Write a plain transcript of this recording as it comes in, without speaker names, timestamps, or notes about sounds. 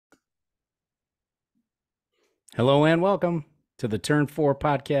Hello and welcome to the Turn 4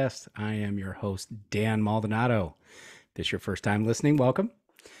 podcast. I am your host, Dan Maldonado. If this is your first time listening, welcome.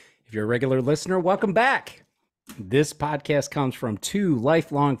 If you're a regular listener, welcome back. This podcast comes from two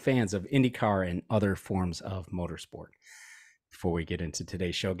lifelong fans of IndyCar and other forms of motorsport. Before we get into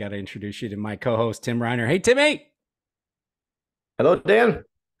today's show, got to introduce you to my co-host, Tim Reiner. Hey, Timmy. Hello, Dan.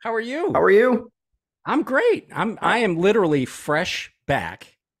 How are How you? are you? I'm great. I Uh, am literally fresh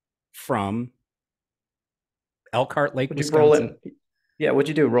back from Elkhart Lake, would you roll Wisconsin, in? Yeah, what'd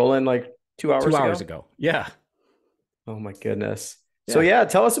you do? Roll in like two 2 hours hours ago? ago. Yeah. Oh my goodness. So Yeah. yeah,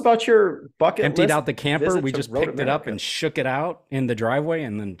 tell us about your bucket Emptied list out the camper. visit We to just Road picked it up America. and shook it out in the driveway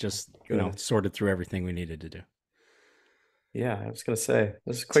and then just, Goodness. sorted through everything we needed to do. Yeah, I was gonna say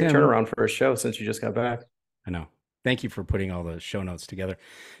this is a quick Tim, turnaround for a show since you just got back. I know. Thank you for putting all the show notes together.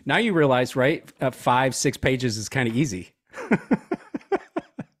 Now you realize, right? 5, 6 pages is kind of easy.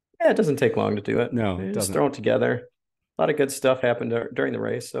 Yeah, it doesn't take long to do it. No, it You just doesn't. throw it together. A lot of good stuff happened during the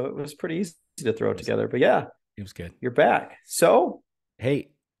race, so it was pretty easy to throw It it was, together. But yeah, it was good. you're back. So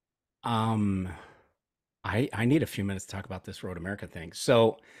Hey, um, I need a few minutes to talk about this Road America thing.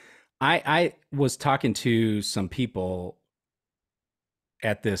 So I was talking to some people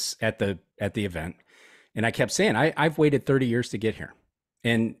at the event, and I kept saying I've waited 30 years to get here,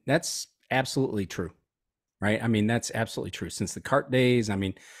 and that's absolutely true, right? I mean, that's absolutely true. Since the kart days, I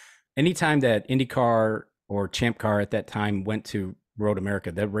mean, anytime that IndyCar or Champ Car at that time went to Road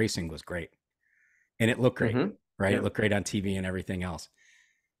America, the racing was great, and it looked great, right? It yeah. looked great on TV and everything else.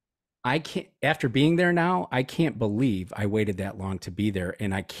 I can't, after being there now, I can't believe I waited that long to be there,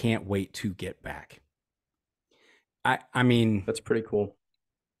 and I can't wait to get back. I mean, That's pretty cool.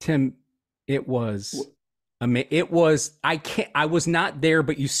 Tim, it was it was I was not there,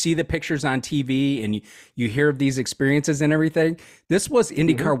 but you see the pictures on TV and you hear of these experiences and everything. This was Hmm.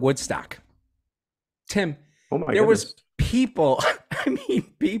 IndyCar Woodstock. Tim, Oh my there was goodness. people, I mean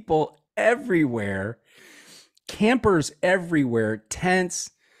people everywhere, campers everywhere,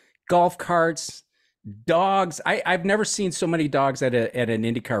 tents, golf carts, dogs. I've never seen so many dogs at an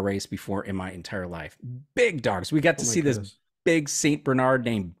IndyCar race before in my entire life. Big dogs. We got Oh to my see this goodness. big Saint Bernard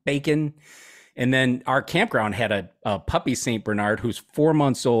named Bacon. And then our campground had a puppy Saint Bernard who's 4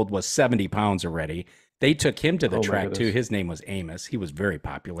 months old, was 70 pounds already. They took him to the Oh my track too. goodness. His name was Amos. He was very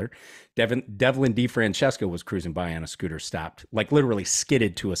popular. Devlin DeFrancesco was cruising by on a scooter, stopped, like literally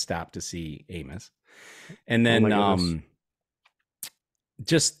skidded to a stop to see Amos. And Oh then my goodness.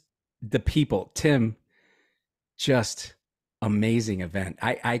 just the people, Tim, just amazing event.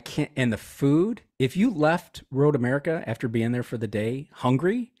 I can't, and the food, if you left Road America after being there for the day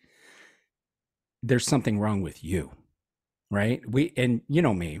hungry, there's something wrong with you, right? And you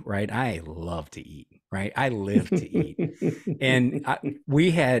know me, right? I love to eat, right? I live to eat. And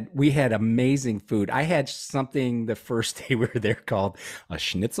we had amazing food. I had something the first day we were there called a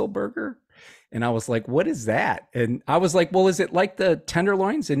schnitzel burger. And I was like, what is that? And I was like, well, is it like the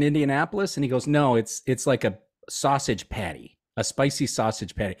tenderloins in Indianapolis? And he goes, no, it's like a sausage patty, a spicy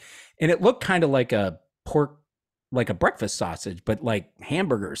sausage patty. And it looked kind of like a pork, like a breakfast sausage, but like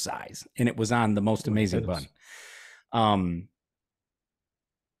hamburger size. And it was on the most Oh my amazing bun. goodness. Um,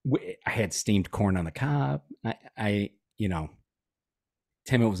 I had steamed corn on the cob. You know,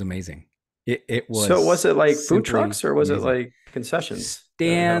 Tim, it was amazing. It So was was it like food simply trucks or was it amazing. like concessions that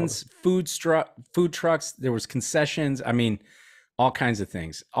they held? Stands, food trucks. There was concessions. I mean, all kinds of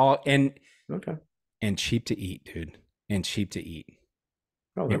things. All Okay. and cheap to eat, dude. And cheap to eat.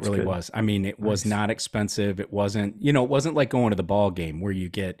 Oh, It that's really good. was. I mean, it was Nice. not expensive. It wasn't, it wasn't like going to the ball game where you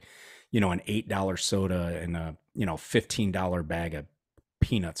get, an $8 soda and a, $15 bag of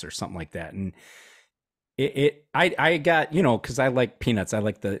peanuts or something like that. And I got, because I like peanuts. I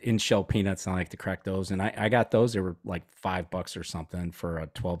like the in shell peanuts. And I like to crack those. And I got those. They were like $5 or something for a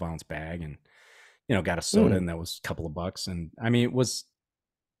 12-ounce bag. And, got a soda Mm. and that was a couple of bucks. And I mean, it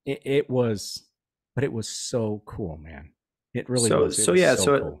was, but it was so cool, man. It really So was. It so was yeah, so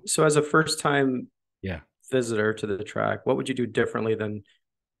so cool. so as a first time Yeah. visitor to the track, what would you do differently than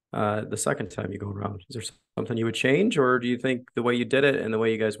the second time you go around? Is there something you would change, or do you think the way you did it and the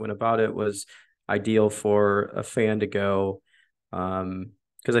way you guys went about it was ideal for a fan to go?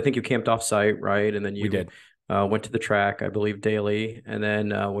 Because I think you camped off site, right? And then We you did. went to the track, I believe, daily, and then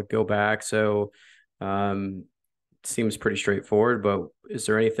would go back. So um, seems pretty straightforward. But is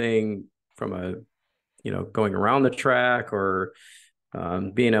there anything from a going around the track or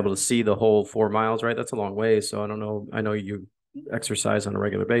being able to see the whole 4 miles, right? That's a long way. So I don't know. I know you exercise on a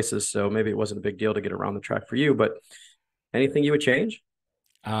regular basis, so maybe it wasn't a big deal to get around the track for you, but anything you would change?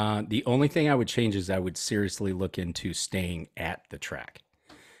 The only thing I would change is I would seriously look into staying at the track.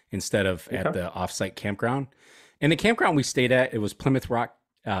 instead of at Okay. the offsite campground. And the campground we stayed at, it was Plymouth Rock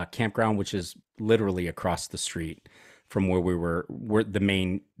campground, which is literally across the street from where we're the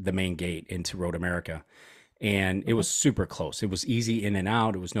main gate into Road America. And it Okay. was super close. It was easy in and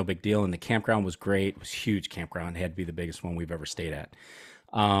out. It was no big deal. And the campground was great. It was a huge campground. It had to be the biggest one we've ever stayed at.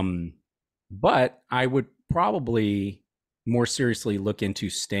 Um, but I would probably more seriously look into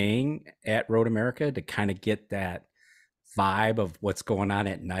staying at Road America to kind of get that vibe of what's going on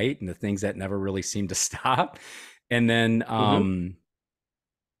at night and the things that never really seem to stop. And then, Mm-hmm.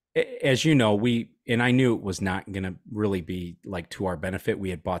 as you know, and I knew it was not going to really be like to our benefit. We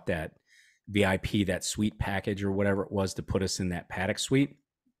had bought that VIP, that suite package or whatever it was to put us in that paddock suite.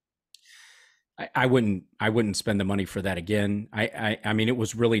 I wouldn't spend the money for that again. I mean, it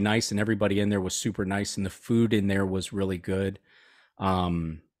was really nice and everybody in there was super nice and the food in there was really good.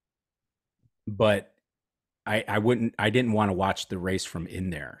 Um, but I didn't want to watch the race from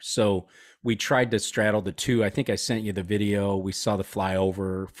in there. So we tried to straddle the two. I think I sent you the video. We saw the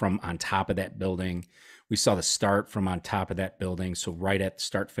flyover from on top of that building. We saw the start from on top of that building. So right at the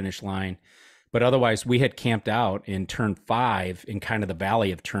start finish line. But otherwise, we had camped out in turn 5 in kind of the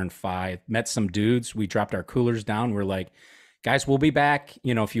valley of turn 5, met some dudes. We dropped our coolers down. We're like, guys, we'll be back.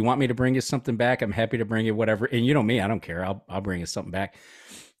 You know, if you want me to bring you something back, I'm happy to bring you whatever. And you know me, I don't care. I'll bring you something back.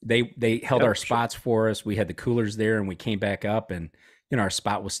 They held our Yep. Sure. spots for us. We had the coolers there and we came back up and our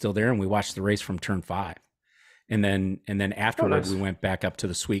spot was still there and we watched the race from turn 5. And then Oh, afterward we nice. went back up to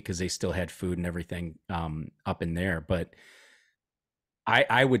the suite because they still had food and everything up in there. But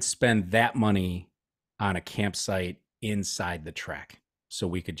I would spend that money on a campsite inside the track so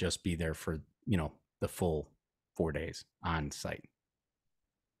we could just be there for, the full 4 days on site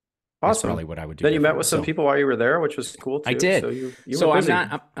is probably Awesome. what I would do Then you met different. with some So people while you were there, which was cool I too. So did. you were So I'm busy.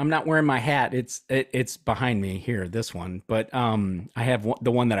 not I'm not wearing my hat. It's behind me here, this one. But I have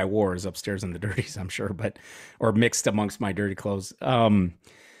the one that I wore is upstairs in the dirties, I'm sure, but or mixed amongst my dirty clothes.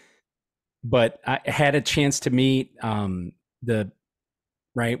 But I had a chance to meet the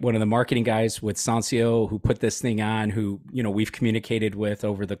one of the marketing guys with Sonsio who put this thing on, who we've communicated with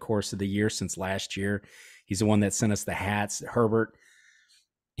over the course of the year since last year. He's the one that sent us the hats, Herbert.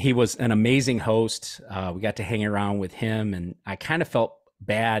 He was an amazing host. We got to hang around with him, and I kind of felt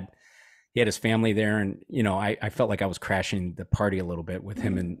bad. He had his family there, and I felt like I was crashing the party a little bit with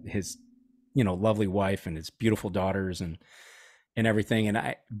him and his lovely wife and his beautiful daughters and everything.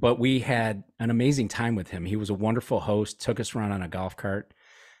 But we had an amazing time with him. He was a wonderful host. Took us around on a golf cart.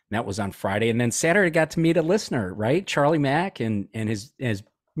 And that was on Friday, and then Saturday got to meet a listener, right? Charlie Mack and his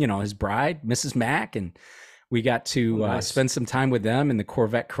bride, Mrs. Mack, and we got Oh, to nice. spend some time with them in the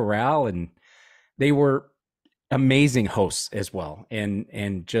Corvette Corral, and they were amazing hosts as well.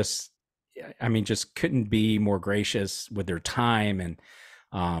 And just, I mean, just couldn't be more gracious with their time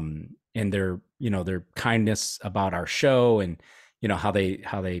and their kindness about our show and how they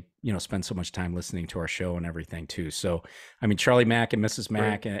spend so much time listening to our show and everything too. So, I mean, Charlie Mack and Mrs.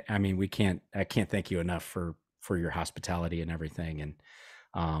 Great. Mack, I mean, I can't thank you enough for your hospitality and everything. And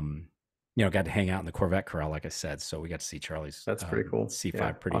um, got to hang out in the Corvette Corral, like I said. So we got to see Charlie's That's pretty cool. Yeah.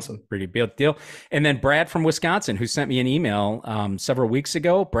 C5, Awesome. pretty big deal. And then Brad from Wisconsin, who sent me an email several weeks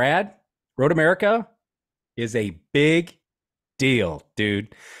ago. Brad, Road America is a big deal,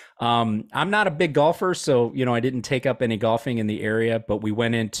 dude. I'm not a big golfer, so I didn't take up any golfing in the area. But we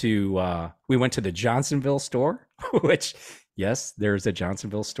went to the Johnsonville store, which yes, there's a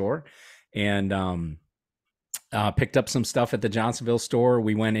Johnsonville store, and picked up some stuff at the Johnsonville store.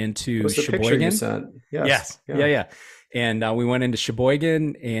 We went It into was the picture you Sheboygan. sent. Yes. Yes, Yeah. yeah. And we went into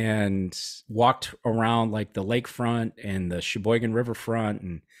Sheboygan and walked around like the lakefront and the Sheboygan riverfront,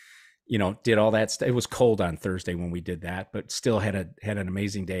 and did all that stuff. It was cold on Thursday when we did that, but still had an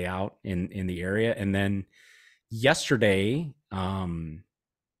amazing day out in the area. And then yesterday,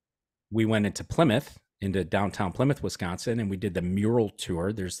 we went into downtown Plymouth, Wisconsin, and we did the mural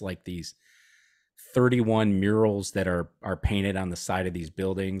tour. There's like these 31 murals that are painted on the side of these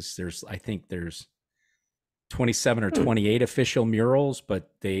buildings. I think there's 27 or Hmm. 28 official murals,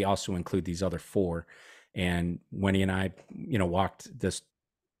 but they also include these other 4. And Winnie and I, walked this,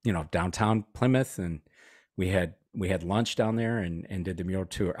 downtown Plymouth, and we had lunch down there and did the mural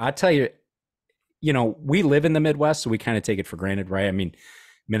tour. I tell you, we live in the Midwest, so we kind of take it for granted, right? I mean,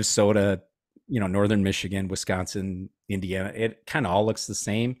 Minnesota, northern Michigan, Wisconsin, Indiana, it kind of all looks the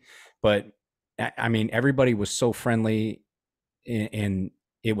same. But I mean, everybody was so friendly, and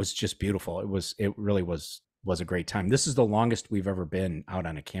it was just beautiful. It really was a great time. This is the longest we've ever been out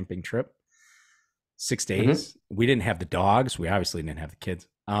on a camping trip. 6 Mm-hmm. days. We didn't have the dogs. We obviously didn't have the kids.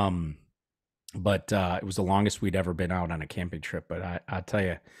 but it was the longest we'd ever been out on a camping trip. But I'll tell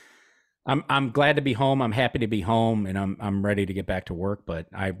you, I'm glad to be home. I'm happy to be home, and I'm ready to get back to work. But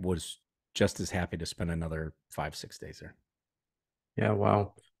I was just as happy to spend another 5-6 days there. Yeah,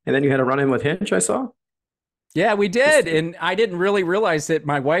 wow. And then you had a run in with Hinch, I saw. Yeah, we Just did, and I didn't really realize that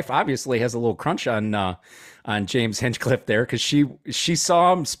my wife obviously has a little crunch on James Hinchcliffe there because she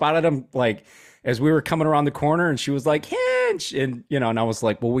saw him, spotted him like as we were coming around the corner, and she was like Hinch, and and I was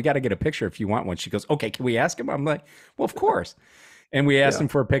like, well, we got to get a picture if you want one. She goes, okay, can we ask him? I'm like, well, of course, and we asked yeah, him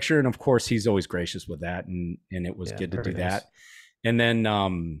for a picture, and of course, he's always gracious with that, and it was yeah, good to very do nice. that, and then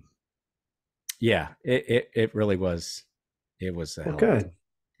yeah, it really was, it was a Well, hell of a time. good.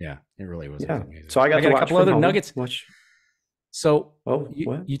 Yeah, it really was. It was Yeah. amazing. So I I got to got a watch couple from other home. nuggets. Watch. So Oh,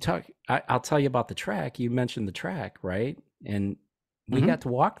 what? you talk. I'll tell you about the track. You mentioned the track, right? And we got Hmm. to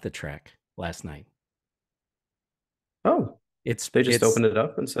walk the track last night. Oh, they just It's opened it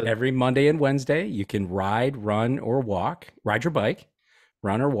up and said, every Monday and Wednesday. You can ride, run, or walk. Ride your bike,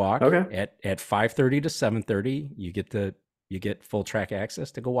 run or walk okay, at 5:30 to 7:30. You get full track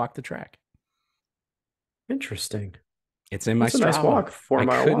access to go walk the track. interesting. It's in my That's a nice Strava. walk, four I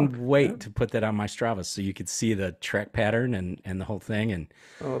mile couldn't walk. Yeah. wait to put that on my Strava so you could see the track pattern and the whole thing. And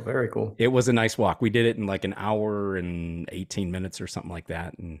Oh, very cool. it was a nice walk. We did it in like an hour and 18 minutes or something like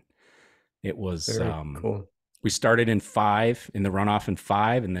that. And it was, Very cool. we started in 5 in the runoff in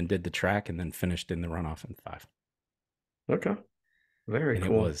 5 and then did the track and then finished in the runoff in 5. Okay. Very And it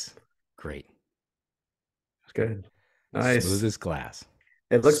cool. was great. It was good. Good. Smooth Nice. as glass.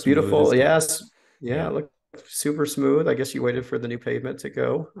 It looks Smooth as beautiful. glass. Yes. Yeah, Yeah. it looked super smooth. I guess you waited for the new pavement to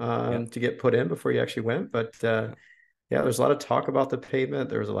go Yep. to get put in before you actually went. But Yep. yeah, there's a lot of talk about the pavement.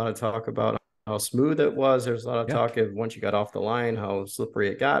 There was a lot of talk about how smooth it was. There's a lot of Yep. talk of once you got off the line, how slippery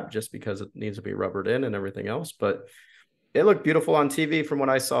it got just because it needs to be rubbered in and everything else. But it looked beautiful on TV from what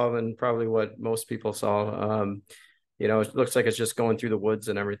I saw and probably what most people saw. It looks like it's just going through the woods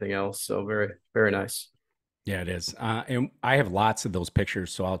and everything else. So very, very nice. Yeah, it is. And I have lots of those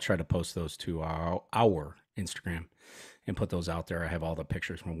pictures, so I'll try to post those to our Instagram and put those out there. I have all the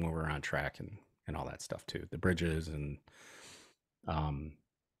pictures when we were on track and all that stuff too. The bridges and um,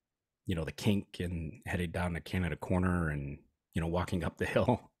 the kink and headed down to Canada Corner and walking up the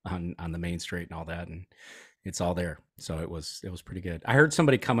hill on the main street and all that, and it's all there. So it was pretty good. I heard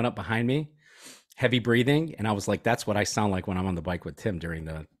somebody coming up behind me, heavy breathing, and I was like, that's what I sound like when I'm on the bike with Tim during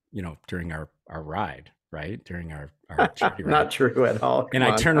during our ride, right? During our charity ride. Not true at all. And Come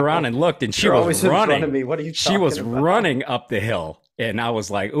I on turned around now. and looked, and she You're was always in front of running. me. What are you She was talking about? running up the hill. And I was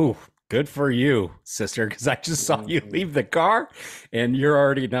like, ooh, good for you, sister, because I just saw you Mhm. leave the car and you're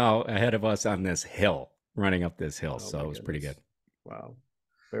already now ahead of us on this hill, running up this hill. Oh So my it was pretty good. goodness. Wow.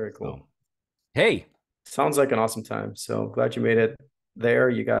 Very So, cool. hey, Sounds like an awesome time. So glad you made it there.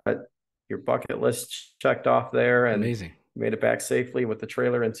 You got your bucket list checked off there and amazing. made it back safely with the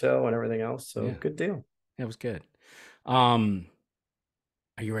trailer in tow and everything else. So Yeah, good deal. that was good. Um,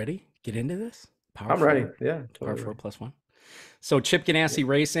 are you ready? Get into this? Power I'm ready. four, Yeah, power totally four ready. plus one. So Chip Yeah. Ganassi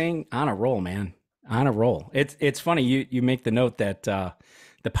Racing on a roll, man, on a roll. It's funny you make the note that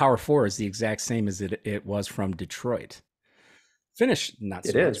the Power Four is the exact same as it was from Detroit. Finish not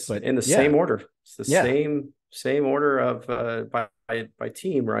It so much, is but in the yeah, same order. It's the yeah, same order of by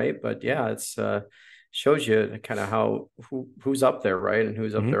team, right? But yeah, it's shows you kind of how who's up there, right? And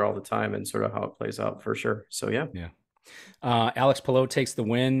who's up hmm there all the time and sort of how it plays out for sure. So yeah. yeah. Alex Palou takes the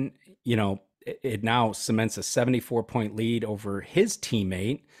win. It now cements a 74-point lead over his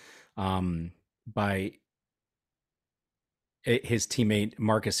teammate um, by his teammate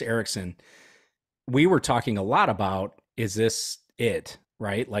Marcus Ericsson. We were talking a lot about, is this it,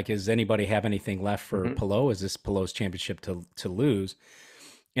 right? Like, does anybody have anything left for Hmm. Palou? Is this Palou's championship to lose?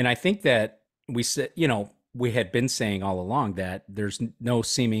 And I think that we said, we had been saying all along that there's no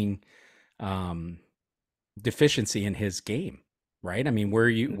seeming um, deficiency in his game, right? I mean, where are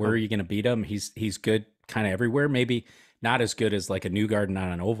No. you going to beat him? He's good kind of everywhere. Maybe not as good as like a Newgarden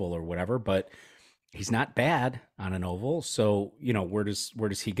on an oval or whatever, but he's not bad on an oval. So where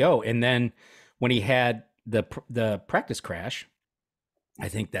does he go? And then when he had the practice crash, I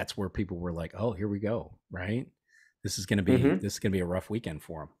think that's where people were like, oh, here we go, right? This is gonna be Hmm. this is gonna be a rough weekend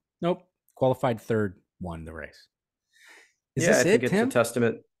for him. Nope, qualified third, won the race. Is Yeah, I this think it, it's a Tim?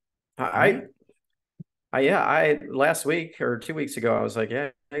 testament. Right? I last week or 2 weeks ago, I was like, yeah,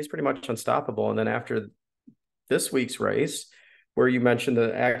 he's pretty much unstoppable. And then after this week's race, where you mentioned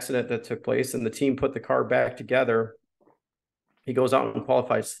the accident that took place and the team put the car back together, he goes out and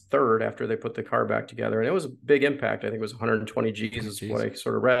qualifies third after they put the car back together. And it was a big impact. I think it was 120 G's is what Jeez. I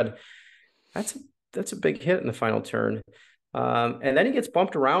sort of read. That's a, that's a big hit in the final turn. And then he gets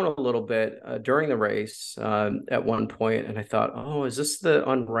bumped around a little bit during the race at one point, and I thought, oh, is this the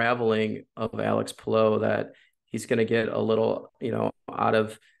unraveling of Alex Palou, that he's going to get a little, out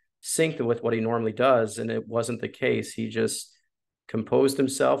of sync with what he normally does? And it wasn't the case. He just composed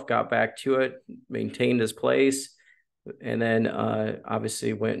himself, got back to it, maintained his place, and then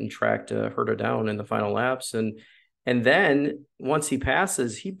obviously went and tracked Herta down in the final laps. And then once he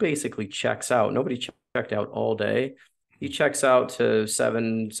passes, he basically checks out. Nobody checked out all day. He checks out to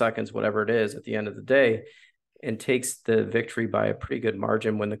 7 seconds, whatever it is, at the end of the day, and takes the victory by a pretty good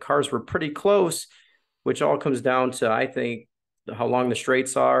margin when the cars were pretty close, which all comes down to, I think, how long the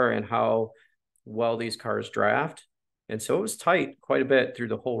straights are and how well these cars draft. And so it was tight quite a bit through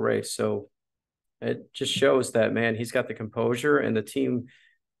the whole race. So it just shows that, man, he's got the composure, and the team,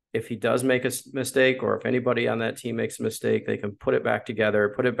 if he does make a mistake, or if anybody on that team makes a mistake, they can put it back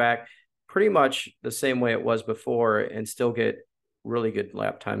together, put it back pretty much the same way it was before, and still get really good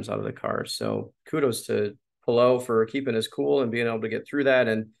lap times out of the car. So kudos to Palou for keeping his cool and being able to get through that.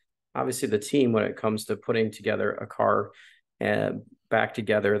 And obviously the team, when it comes to putting together a car and back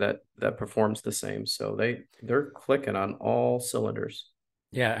together that performs the same. So they're clicking on all cylinders.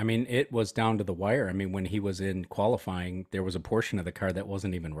 Yeah, I mean, it was down to the wire. I mean, when he was in qualifying, there was a portion of the car that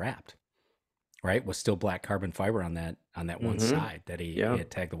wasn't even wrapped, right? Was still black carbon fiber on that one side that he Yeah.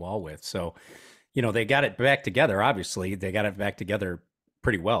 had tagged the wall with. So, they got it back together. Obviously, they got it back together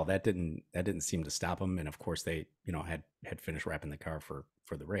pretty well. That didn't seem to stop them. And of course, they had finished wrapping the car for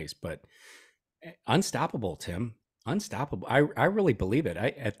the race. But unstoppable, Tim, unstoppable. I really believe it.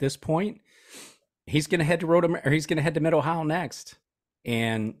 At this point, he's going to head to Mid Ohio next,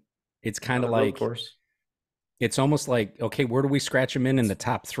 and it's kind of Road like course. it's almost like, okay, where do we scratch him in the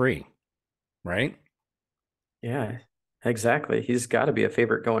top three, right? Yeah, exactly. He's got to be a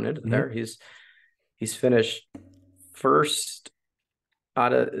favorite going into there. He's finished first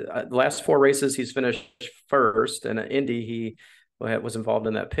out of the last four races. He's finished first, and at Indy he was involved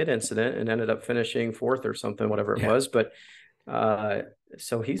in that pit incident and ended up finishing fourth or something, whatever it was. But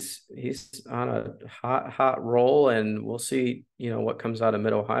so he's on a hot roll, and we'll see what comes out of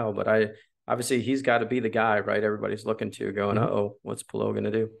Mid Ohio. But obviously he's got to be the guy, right? Everybody's looking to going, uh-oh, what's Palou going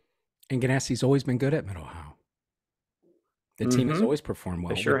to do? And Ganassi's always been good at Mid Ohio. The team has always performed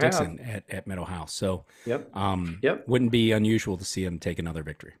well sure with Dixon at Mid Ohio. So Yep. wouldn't be unusual to see him take another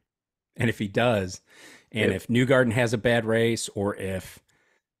victory. And if he does, and if Newgarden has a bad race, or if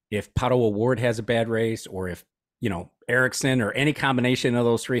Pato Award has a bad race, or if Ericsson or any combination of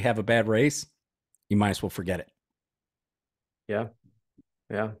those three have a bad race, you might as well forget it. Yeah.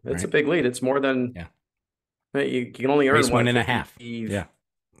 It's a big lead. It's more than you can only earn race 1.5. Yeah.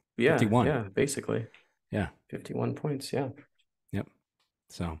 51. Yeah, basically. Yeah. 51 points. Yeah. Yep.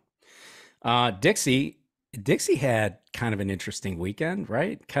 So Dixie had kind of an interesting weekend,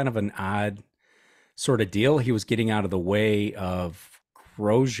 right? Kind of an odd sort of deal. He was getting out of the way of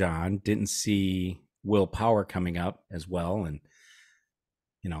Grosjean, didn't see Will Power coming up as well, and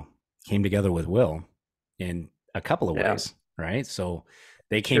came together with Will in a couple of ways, right? So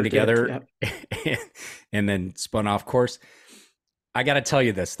they came together and then spun off course. I got to tell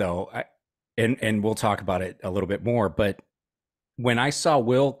you this though, and we'll talk about it a little bit more, but when I saw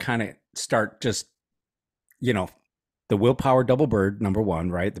Will kind of start just, the Will Power double bird, number one,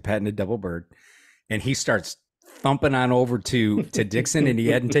 right? The patented double bird. And he starts thumping on over to Dixon, and he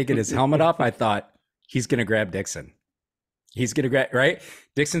hadn't taken his helmet off. I thought, he's going to grab Dixon. He's going to grab, right?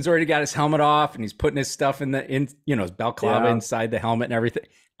 Dixon's already got his helmet off, and he's putting his stuff in his balaclava inside the helmet and everything.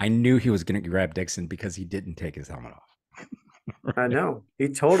 I knew he was going to grab Dixon because he didn't take his helmet off. Right? I know. He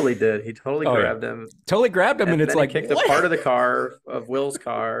totally did. He totally grabbed him. Totally grabbed him, and it's like, kicked a part of the car, of Will's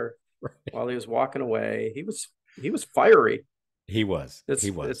car, while he was walking away. He was fiery. He was.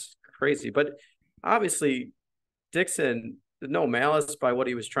 It's crazy. But obviously, Dixon, no malice by what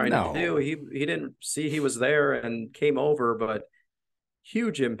he was trying to do. He didn't see he was there and came over, but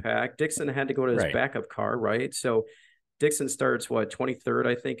huge impact. Dixon had to go to his backup car, right? So Dixon starts 23rd,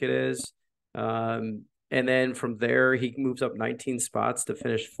 I think it is. And then from there, he moves up 19 spots to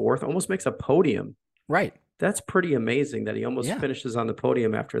finish fourth, almost makes a podium. Right. That's pretty amazing that he almost finishes on the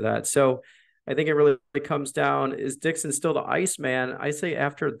podium after that. So I think it really comes down, is Dixon still the Iceman? I say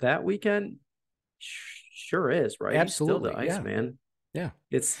after that weekend, sure is, right? Absolutely. He's still the Iceman. Yeah.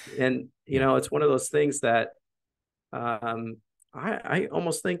 It's one of those things that I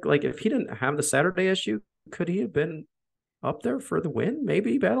almost think, like, if he didn't have the Saturday issue, could he have been up there for the win?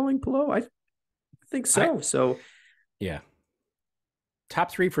 Maybe battling Palou? I think so. Yeah.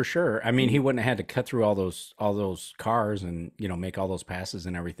 Top three for sure. I mean, he wouldn't have had to cut through all those cars and, make all those passes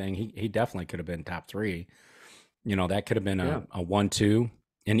and everything. He definitely could have been top three. That could have been Yeah. a 1-2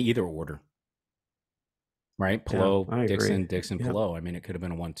 in either order, right? Yeah. Pillow, I agree. Dixon, Dixon, Yeah. Pillow. I mean, it could have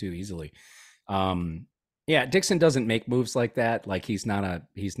been a 1-2 easily. Um, yeah, Dixon doesn't make moves like that. Like he's not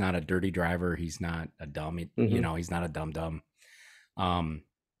a dirty driver. He's not a dummy. Hmm. He's not a dumb dumb. Um,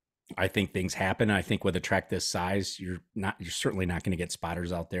 I think things happen. I think with a track this size, you're certainly not going to get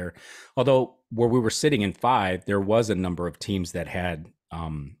spotters out there. Although where we were sitting in 5, there was a number of teams that had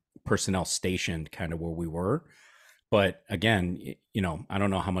personnel stationed kind of where we were. But again, I don't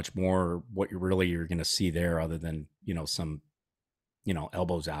know how much more what you're going to see there other than, some,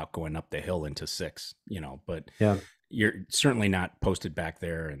 elbows out going up the hill into 6, but Yeah. you're certainly not posted back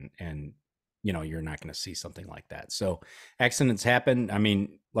there and you're not going to see something like that. So accidents happen. I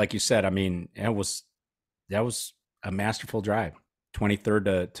mean, like you said, I mean, that was a masterful drive,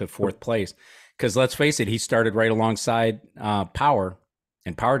 23rd to fourth place. Because let's face it, he started right alongside Power,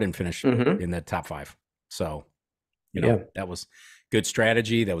 and Power didn't finish Hmm. in the top 5. So Yeah. that was good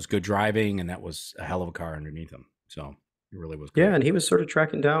strategy, that was good driving, and that was a hell of a car underneath him. So it really was Yeah. great. And he was sort of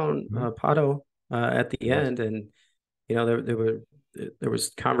tracking down Mhm. Pato at He the was end, and there was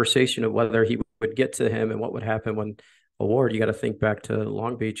conversation of whether he would get to him and what would happen when Award. You got to think back to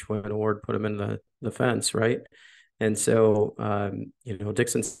Long Beach when Award put him in the fence, right? And so,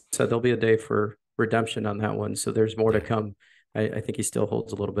 Dixon said there'll be a day for redemption on that one. So there's more to yeah. come. I think he still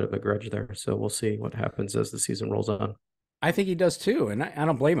holds a little bit of a grudge there. So we'll see what happens as the season rolls on. I think he does too, and I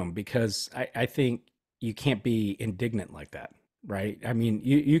don't blame him because I think you can't be indignant like that, right? I mean,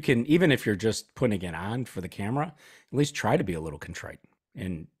 you can, even if you're just putting it on for the camera, at least try to be a little contrite.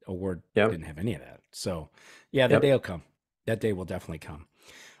 And Award Yep. didn't have any of that, so yeah, that day Yep. will come. That day will definitely come.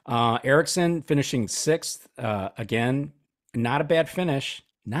 Ericsson finishing 6th again, not a bad finish,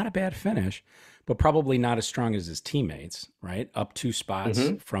 not a bad finish, but probably not as strong as his teammates, right? Up 2 spots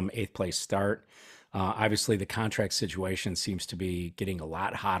Hmm. from 8th place start. Obviously, the contract situation seems to be getting a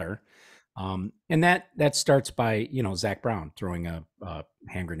lot hotter, and that starts by Zach Brown throwing a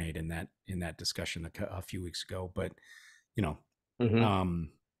hand grenade in that discussion a few weeks ago. But you know, Hmm.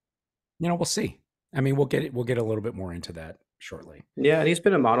 um, we'll see. I mean, we'll get a little bit more into that shortly. Yeah, and he's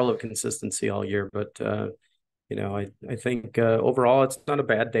been a model of consistency all year, but I think overall it's not a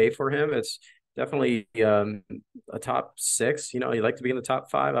bad day for him. It's definitely a top 6. You like to be in the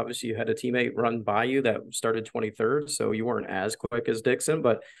top 5. Obviously, you had a teammate run by you that started 23rd, so you weren't as quick as Dixon.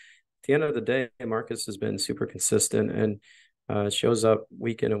 But at the end of the day, Marcus has been super consistent and shows up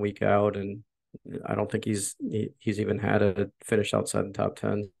week in and week out. And I don't think he's even had a finish outside the top 10.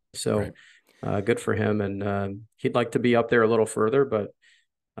 Right. So good for him. And he'd like to be up there a little further, but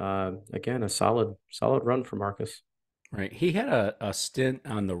again, a solid run for Marcus. Right. He had a stint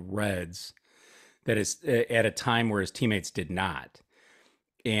on the Reds that is at a time where his teammates did not.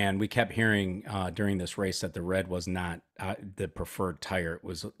 And we kept hearing during this race that the red was not the preferred tire.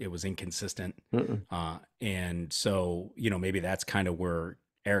 It was inconsistent, Mm-mm. and so maybe that's kind of where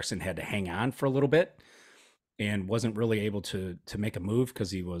Ericsson had to hang on for a little bit and wasn't really able to make a move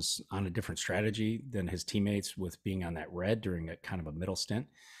because he was on a different strategy than his teammates with being on that red during a kind of a middle stint,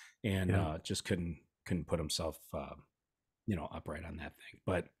 and Yeah. just couldn't put himself upright on that thing.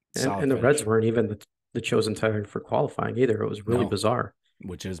 But And solid the Reds finish. weren't even the chosen tire for qualifying either. It was really No, bizarre.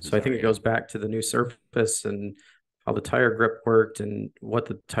 which is So I think bizarre. it Yeah. goes back to the new surface and how the tire grip worked and what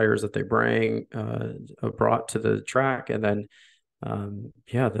the tires that they brought to the track. And then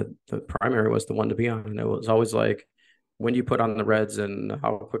yeah, the primary was the one to be on. And it was always like when you put on the Reds and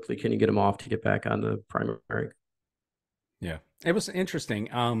how quickly can you get them off to get back on the primary. Yeah, it was interesting.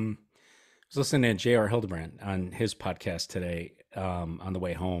 I was listening to J.R. Hildebrand on his podcast today on the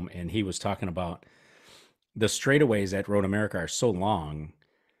way home, and he was talking about the straightaways at Road America are so long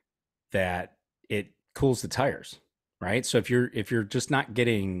that it cools the tires, right? So if you're just not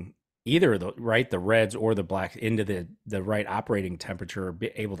getting either of the reds or the blacks into the right operating temperature, or be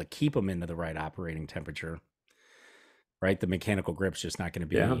able to keep them into the right operating temperature, right? The mechanical grip's just not going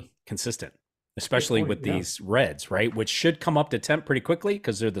to Yeah, be consistent, that's a good especially point. with Yeah. these reds, right? Which should come up to temp pretty quickly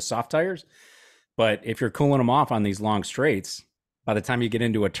because they're the soft tires. But if you're cooling them off on these long straights, by the time you get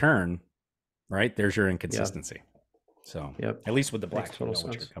into a turn, right, there's your Yeah. inconsistency. So Yep. at least with the Makes blacks, we total know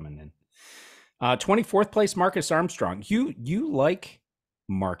what you're sense. coming in. 24th place, Marcus Armstrong. You like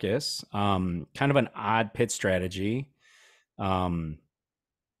Marcus? Kind of an odd pit strategy. Um,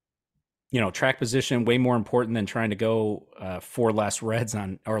 track position way more important than trying to go 4 less reds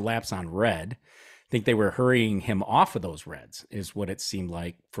on or laps on red. I think they were hurrying him off of those reds, is what it seemed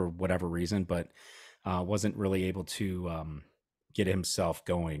like for whatever reason, but wasn't really able to get himself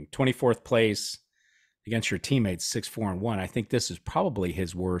going. 24th place against your teammates, 6-4-1. I think this is probably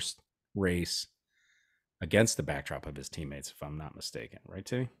his worst race against the backdrop of his teammates, if I'm not mistaken. Right,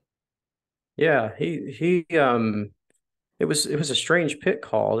 Timmy? Yeah, it was a strange pit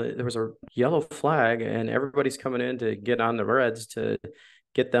call. There was a yellow flag, and everybody's coming in to get on the Reds to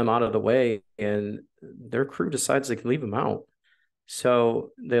get them out of the way, and their crew decides they can leave him out.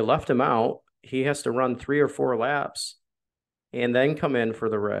 So they left him out. He has to run 3 or 4 laps and then come in for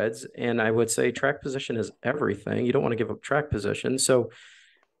the Reds. And I would say track position is everything. You don't want to give up track position. So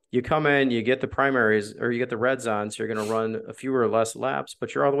you come in, you get the primaries or you get the Reds on, so you're going to run a fewer or less laps,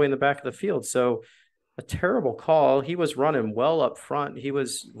 but you're all the way in the back of the field. So a terrible call. He was running well up front. He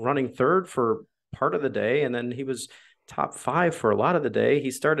was running third for part of the day, and then he was top five for a lot of the day.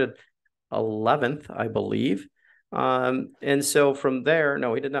 He started 11th, I believe. And so from there,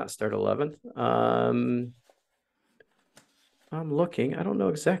 no, he did not start 11th. I'm looking. I don't know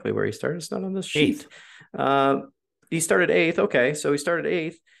exactly where he started. It's not on this sheet. He started eighth. Okay, so he started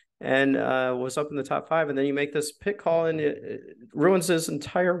eighth and was up in the top five. And then you make this pit call, and it ruins his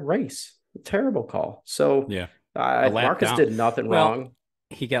entire race. Terrible call. So Yeah. Marcus down. did nothing wrong.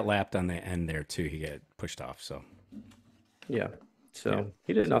 He got lapped on the end there too. He got pushed off. So yeah. So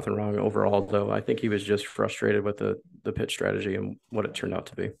he did nothing wrong overall, though. I think he was just frustrated with the pit strategy and what it turned out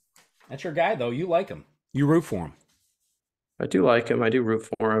to be. That's your guy, though. You like him. You root for him. I do like him. I do root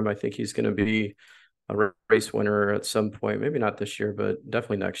for him. I think he's going to be a race winner at some point. Maybe not this year, but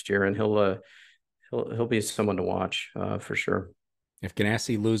definitely next year. And he'll be someone to watch for sure. If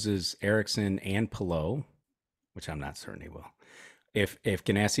Ganassi loses Ericsson and Pillow, which I'm not certain he will, if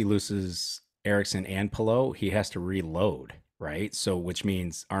Ganassi loses Ericsson and Pillow, he has to reload, right? So which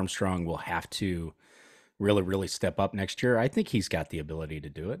means Armstrong will have to really, really step up next year. I think he's got the ability to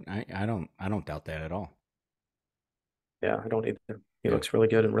do it. I don't doubt that at all. Yeah, I don't either. He looks really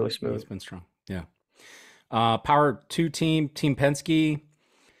good and really smooth. He's been strong. Yeah. Power 2 team Penske.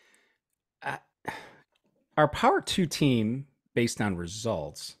 Our Power 2 team, based on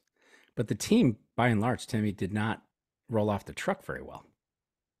results, but the team, by and large, Timmy, did not roll off the truck very well.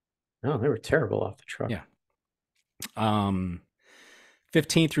 No, they were terrible off the truck. Yeah.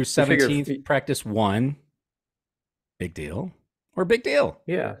 15th through 17th, practice 1. Big deal. Or big deal.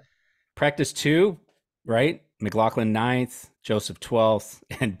 Yeah. Practice 2, right? McLaughlin 9th, Joseph 12th,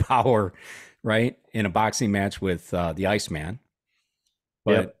 and Power, right, in a boxing match with the Iceman.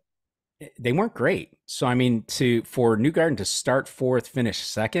 But they weren't great. So, I mean, for Newgarden to start 4th, finish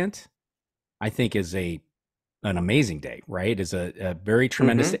 2nd, I think is an amazing day, right? Is a very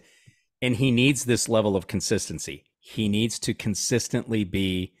tremendous day. And he needs this level of consistency. He needs to consistently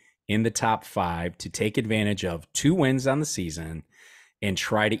be in the top 5 to take advantage of 2 wins on the season and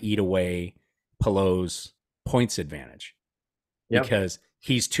try to eat away Pillow's points advantage. Because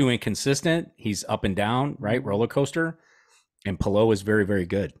he's too inconsistent. He's up and down, right? Roller coaster. And Pillow is very, very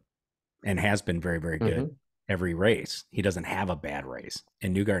good and has been very, very good every race. He doesn't have a bad race.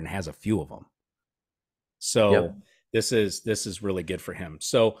 And Newgarden has a few of them. So this is really good for him.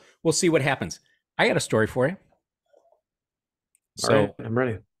 So we'll see what happens. I got a story for you. So all right, I'm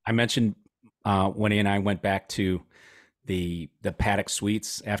ready. I mentioned Winnie and I went back to the paddock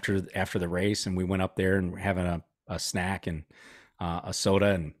suites after the race, and we went up there and were having a snack and a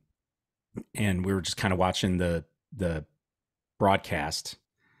soda, and we were just kind of watching the broadcast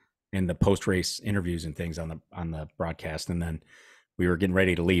and the post race interviews and things on the broadcast, and then we were getting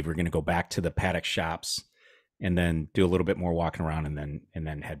ready to leave. We are going to go back to the paddock shops and then do a little bit more walking around and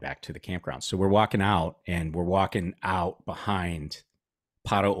then head back to the campground. So we're walking out behind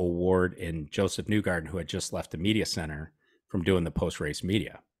Pato O'Ward and Joseph Newgarden, who had just left the media center from doing the post-race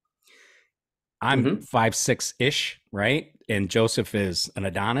media. I'm 5'6" right? And Joseph is an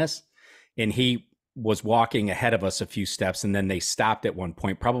Adonis, and he was walking ahead of us a few steps, and then they stopped at one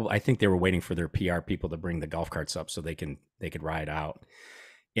point. Probably, I think they were waiting for their PR people to bring the golf carts up so they could ride out.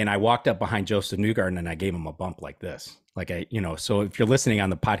 And I walked up behind Joseph Newgarden and I gave him a bump like this. So if you're listening on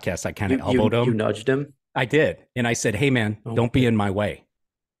the podcast, I kind of elbowed him. You nudged him? I did. And I said, "Hey man, don't be in my way."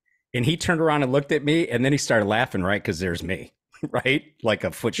 And he turned around and looked at me, and then he started laughing, right? Because there's me, right? Like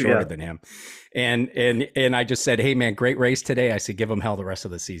a foot shorter than him. And I just said, "Hey man, great race today." I said, "Give him hell the rest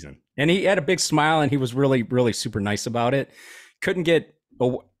of the season." And he had a big smile and he was really, really super nice about it. Couldn't get,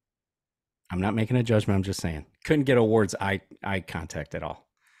 I'm not making a judgment. I'm just saying, couldn't get O'Ward's eye contact at all.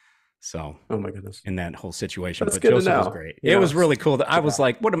 So, oh my goodness, in that whole situation, but Joseph was great. Yeah. It was really cool. I was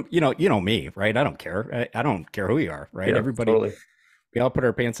like, "What? You know me, right? I don't care. I don't care who you are, right? Everybody, we all put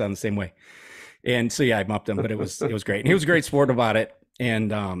our pants on the same way." And so, I mupped him, but it was great. And he was a great sport about it,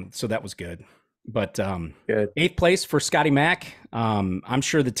 and so that was good. But Good. eighth place for Scotty Mack. I'm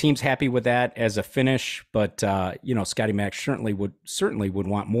sure the team's happy with that as a finish, but Scotty Mack certainly would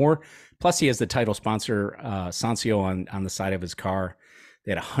want more. Plus, he has the title sponsor, Sonsio, on the side of his car.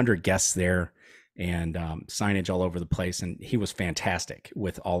 They had 100 guests there and signage all over the place, and he was fantastic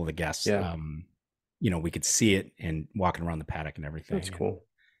with all of the guests. Yeah. We could see it and walking around the paddock and everything. That's cool.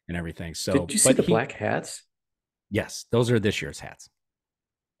 And everything. So, did you see the black hats? Yes, those are this year's hats.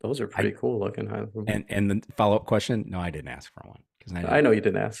 Those are pretty cool looking. And the follow-up question, no, I didn't ask for one because I know you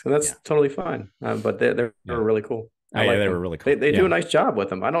didn't ask, and that's totally fine. But they were really cool. They were really cool. They do a nice job with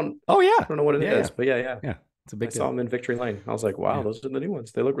them. Oh yeah, I don't know what it is, but yeah, it's a big. I saw them in Victory Lane. I was like, wow, those are the new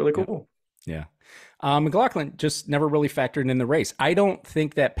ones. They look really cool. Yeah. McLaughlin just never really factored in the race. I don't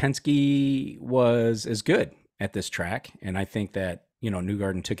think that Penske was as good at this track, and I think that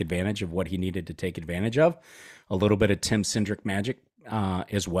Newgarden took advantage of what he needed to take advantage of. A little bit of Tim Cindric magic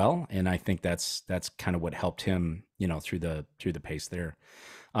as well, and I think that's kind of what helped him, through the pace there.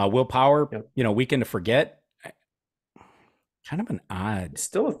 Will Power, weekend to forget. Kind of an odd.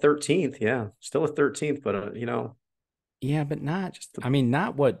 Still a 13th, still a 13th, but yeah, but not just.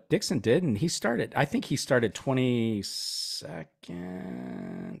 Not what Dixon did, and I think he started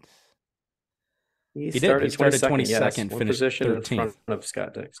 22nd. He started 22nd, yes. Finished position 13th. in front of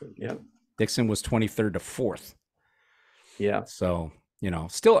Scott Dixon. Yeah. Dixon was 23rd to 4th. Yeah. So,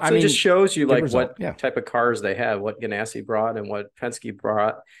 still, it just shows you like result. what type of cars they had, what Ganassi brought and what Penske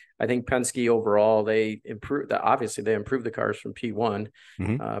brought. I think Penske overall, they improved the cars from P1.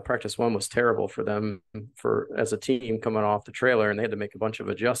 Mm-hmm. Practice 1 was terrible for them as a team coming off the trailer, and they had to make a bunch of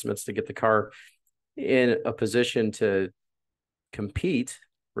adjustments to get the car in a position to compete,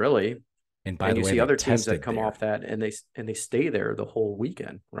 really. And by the way, you see other teams that come there. off that and they stay there the whole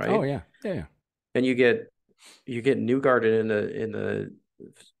weekend, right? Oh yeah. And you get Newgarden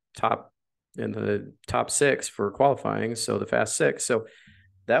in the top 6 for qualifying, so the fast 6. So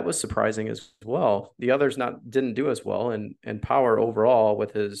that was surprising as well. The others didn't do as well, and Power overall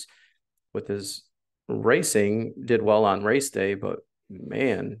with his racing did well on race day, but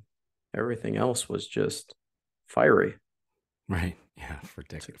man, everything else was just fiery. Right. Yeah.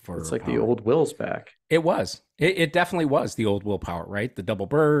 It's like the old Will's back. It was. It definitely was the old Will Power, right? The double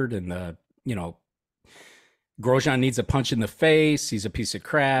bird and the, Grosjean needs a punch in the face. He's a piece of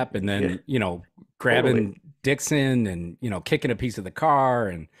crap. And then, grabbing Dixon and, kicking a piece of the car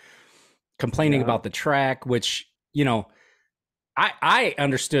and complaining about the track, which, I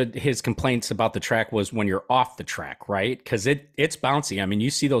understood his complaints about the track was when you're off the track, right? Because it's bouncy.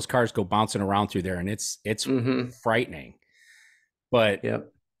 You see those cars go bouncing around through there, and it's frightening. But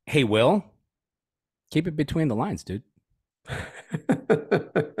hey, Will, keep it between the lines, dude.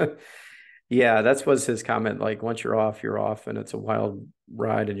 Yeah, that was his comment. Like, once you're off, and it's a wild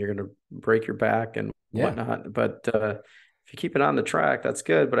ride, and you're going to break your back and whatnot. But if you keep it on the track, that's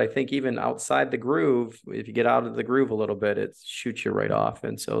good. But I think even outside the groove, if you get out of the groove a little bit, it shoots you right off.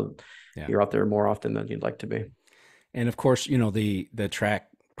 And so you're out there more often than you'd like to be. And of course, the track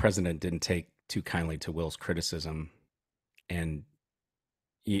president didn't take too kindly to Will's criticism. And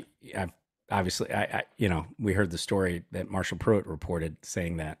obviously, we heard the story that Marshall Pruitt reported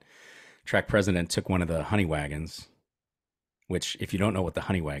saying that track president took one of the honey wagons, which, if you don't know what the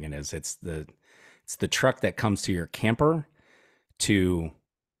honey wagon is, it's the truck that comes to your camper to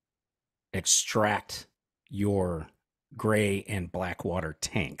extract your gray and black water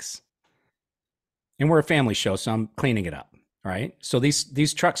tanks. And we're a family show, so I'm cleaning it up, right? So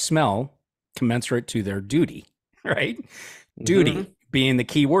these trucks smell commensurate to their duty, right? Mm-hmm. Duty being the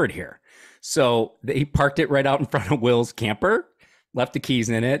key word here. So he parked it right out in front of Will's camper, left the keys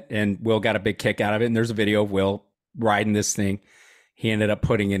in it, and Will got a big kick out of it. And there's a video of Will riding this thing. He ended up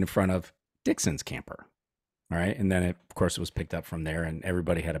putting it in front of Dixon's camper. All right. And then, of course, it was picked up from there, and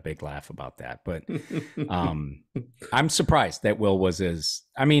everybody had a big laugh about that. But I'm surprised that Will was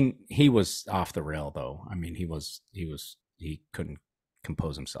he was off the rail, though. He couldn't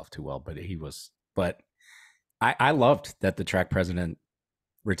compose himself too well, but I loved that the track president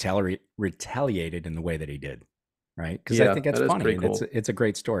retaliated in the way that he did. Right. Because I think it's funny. And cool. It's a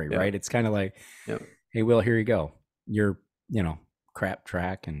great story, right? It's kind of like, hey, Will, here you go. You're, crap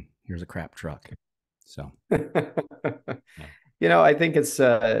track, and here's a crap truck. So, I think it's,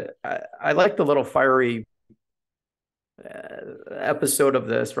 I like the little fiery episode of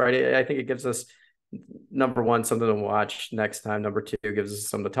this, right? I think it gives us, number one, something to watch next time. Number two, gives us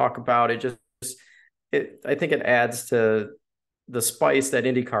something to talk about. I think it adds to the spice that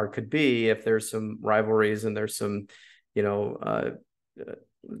IndyCar could be if there's some rivalries and there's some,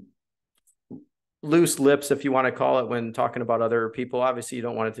 loose lips, if you want to call it, when talking about other people. Obviously, you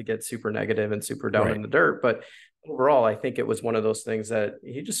don't want it to get super negative and super down Right. in the dirt, but overall, I think it was one of those things that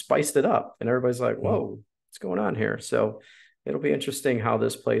he just spiced it up, and everybody's like, Mhm. "Whoa, what's going on here?" So it'll be interesting how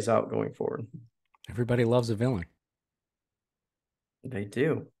this plays out going forward. Everybody loves a villain, They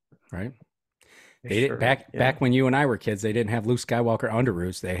do, right? for They did sure. Yeah. back when you and I were kids. They didn't have Luke Skywalker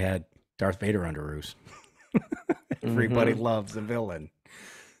underoos. They had Darth Vader underoos. Everybody Mm-hmm. loves a villain.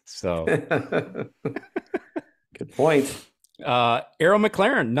 So, Good point. Arrow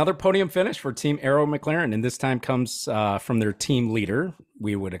McLaren, another podium finish for Team Arrow McLaren, and this time comes from their team leader.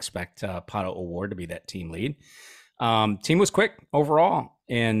 We would expect Pato Award to be that team lead. Team was quick overall,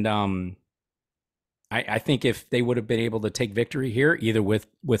 and I think if they would have been able to take victory here, either with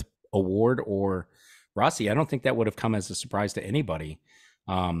Award or Rossi, I don't think that would have come as a surprise to anybody.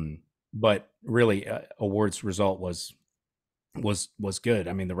 But really, Award's result was good.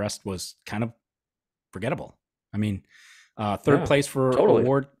 I mean, the rest was kind of forgettable. I mean, third Yeah, place for totally.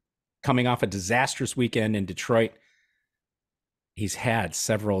 Award, coming off a disastrous weekend in Detroit. He's had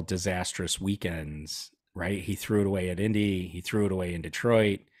several disastrous weekends, right? He threw it away at Indy. He threw it away in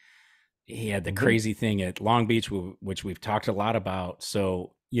Detroit. He had the Mm-hmm. crazy thing at Long Beach, which we've talked a lot about.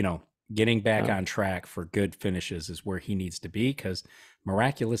 So, getting back Yeah. on track for good finishes is where he needs to be, because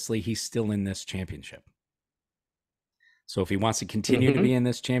miraculously, he's still in this championship. So if he wants to continue to be Mm-hmm. in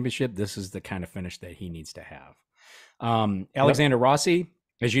this championship, this is the kind of finish that he needs to have. Yep. Alexander Rossi,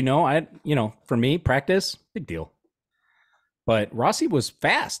 as you know, for me, practice, big deal. But Rossi was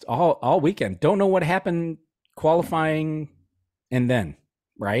fast all weekend. Don't know what happened qualifying and then,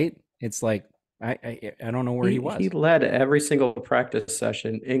 right? It's like I don't know where he He was. led every single practice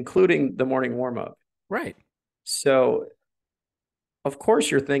session, including the morning warm up. Right. So of course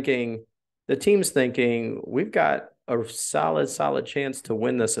you're thinking, the team's thinking, we've got a solid chance to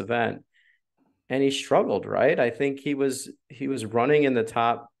win this event. And he struggled, right? I think he was running in the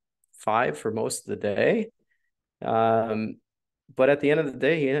top five for most of the day. Um, but at the end of the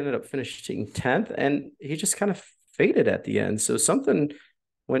day, he ended up finishing 10th, and he just kind of faded at the end. So something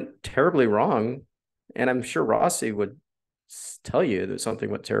went terribly wrong. And I'm sure Rossi would tell you that something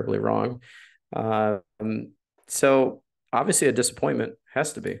went terribly wrong. Um, so obviously a disappointment,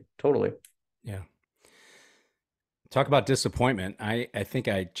 has to be, totally. Yeah. Talk about disappointment. I think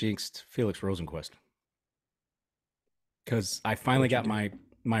I jinxed Felix Rosenquist, because I finally What'd you got do?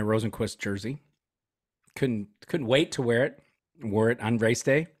 my Rosenquist jersey. Couldn't wait to wear it. Wore it on race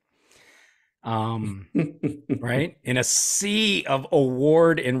day. Right? In a sea of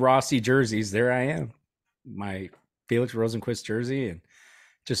Award and Rossi jerseys, there I am. My Felix Rosenquist jersey, and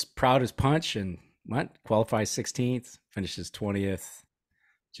just proud as punch, and what? Qualifies 16th, finishes 20th.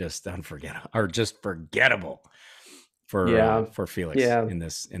 Just unforgettable, or just forgettable Yeah. for Felix Yeah. in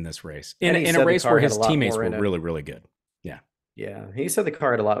this race. And he In a said the race where car had a his lot teammates more were in it. really, really good. Yeah. Yeah, he said the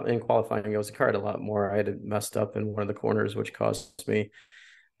car had a lot in qualifying. It was the car had a lot more. I had messed up in one of the corners, which caused me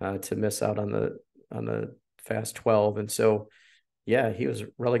to miss out on the fast 12. And so, yeah, he was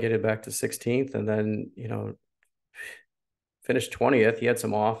relegated back to 16th, and then finished 20th. He had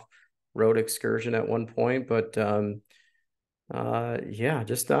some off road excursion at one point, but yeah,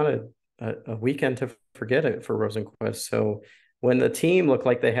 just not a weekend to forget it for Rosenquist. So when the team looked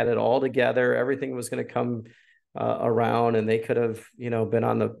like they had it all together, everything was going to come around, and they could have, been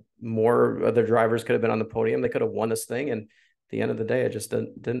on the more other drivers could have been on the podium. They could have won this thing, and at the end of the day, it just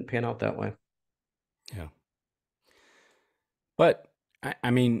didn't pan out that way. Yeah. But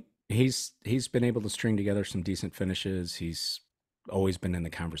I mean, he's been able to string together some decent finishes. He's always been in the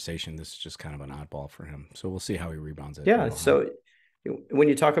conversation. This is just kind of an oddball for him. So we'll see how he rebounds at Yeah. Yamaha. So when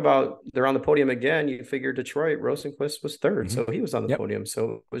you talk about they're on the podium again, you figure Detroit, Rosenquist was third. Mm-hmm. So he was on the Yep. podium.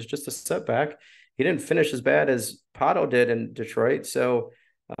 So it was just a setback. He didn't finish as bad as Pato did in Detroit. So,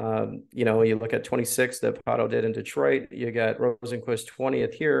 you look at 26th that Pato did in Detroit, you got Rosenquist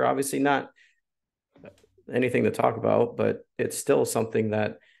 20th here. Obviously not anything to talk about, but it's still something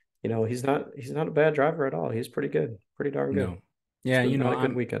that, he's not a bad driver at all. He's pretty good, pretty darn good. No. Just Yeah, not a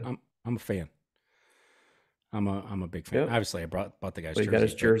good weekend. I'm a fan. I'm a big fan. Yep. Obviously, I bought the guy's Well, you got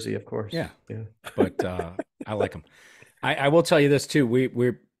his jersey, but jersey, of course. yeah, Yeah. but I like him. I will tell you this too.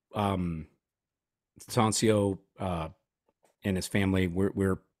 We're um Sonsio and his family.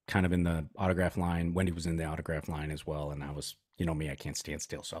 We're kind of in the autograph line. Wendy was in the autograph line as well, and I was, me, I can't stand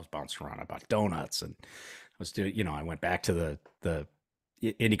still, so I was bouncing around. I bought donuts, and I was doing, I went back to the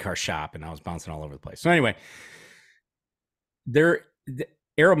IndyCar shop, and I was bouncing all over the place. So anyway, there,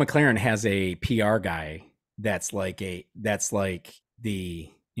 Arrow McLaren has a PR guy that's like the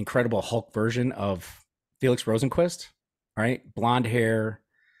Incredible Hulk version of Felix Rosenquist, right? Blonde hair,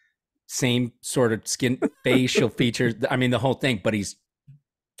 same sort of skin, facial features. I mean, the whole thing, but he's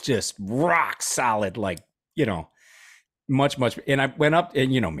just rock solid, like, you know, much. And I went up,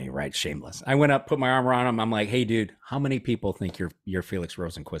 and you know me, right? Shameless. I went up, put my arm around him. I'm like, hey, dude, how many people think you're Felix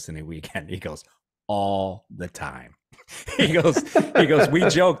Rosenquist in a weekend? He goes, all the time. he goes, we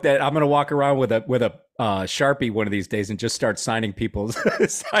joke that I'm going to walk around with a Sharpie one of these days and just start signing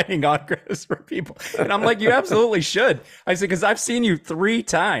signing autographs for people. And I'm like, you absolutely should. I said, because I've seen you 3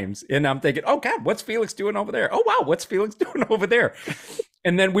 times, and I'm thinking, oh God, what's Felix doing over there? Oh wow, what's Felix doing over there?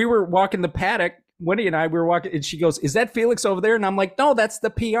 And then we were walking the paddock. Wendy and I, we were walking, and she goes, is that Felix over there? And I'm like, no, that's the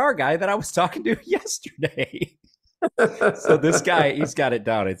PR guy that I was talking to yesterday. So this guy, he's got it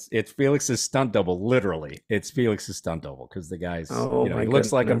down. It's Felix's stunt double, literally. It's Felix's stunt double, because the guy's, Oh you know, my he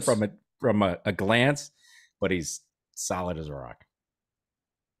looks like him goodness. from a glance, but he's solid as a rock.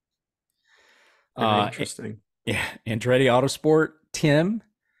 Very Uh, interesting. yeah, Andretti Autosport, Tim.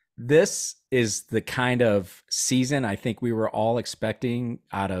 This is the kind of season I think we were all expecting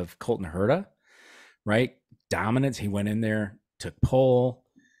out of Colton Herta, right? Dominance. He went in there, took pole.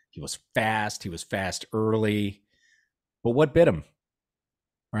 He was fast. He was fast early. But what bit him,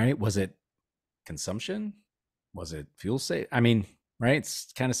 right? Was it consumption? Was it fuel safe? I mean, right?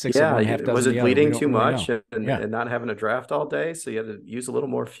 It's kind of six of Yeah, one, half was dozen it the other. We bleeding don't too really much know. Yeah. and not having a draft all day, so you had to use a little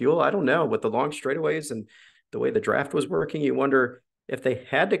more fuel? I don't know. With the long straightaways and the way the draft was working, you wonder if they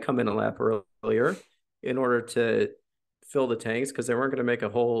had to come in a lap earlier in order to fill the tanks because they weren't going to make a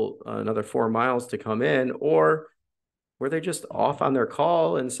whole another 4 miles to come in, or were they just off on their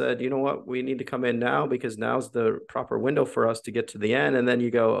call and said, you know what, we need to come in now because now's the proper window for us to get to the end, and then you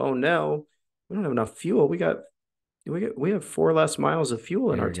go, oh no, we don't have enough fuel. We have 4 less miles of fuel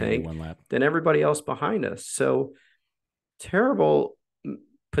Yeah, in our you're going to do tank one lap. than everybody else behind us. So terrible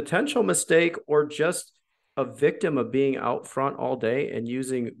potential mistake, or just a victim of being out front all day and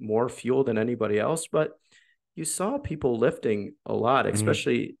using more fuel than anybody else. But you saw people lifting a lot, Mm-hmm.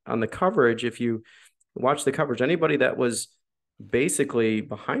 especially on the coverage. If you watch the coverage, anybody that was basically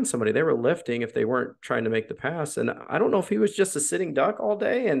behind somebody, they were lifting if they weren't trying to make the pass. And I don't know if he was just a sitting duck all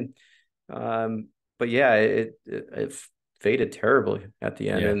day. And but yeah, it faded terribly at the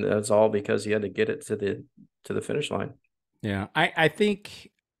end, Yeah. and that's all because he had to get it to the finish line. Yeah. I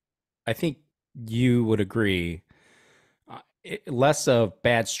think you would agree. Less of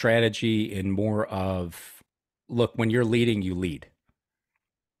bad strategy and more of, look, when you're leading, you lead,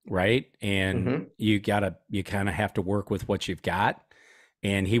 right? And Mm-hmm. you kind of have to work with what you've got.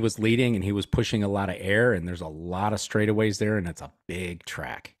 And he was leading, and he was pushing a lot of air, and there's a lot of straightaways there, and it's a big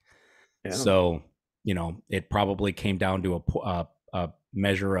track. Yeah. So, you know, it probably came down to a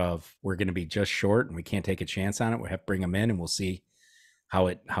measure of, we're going to be just short and we can't take a chance on it. We have to bring them in, and we'll see how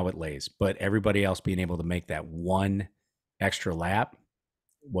it lays. But everybody else being able to make that one extra lap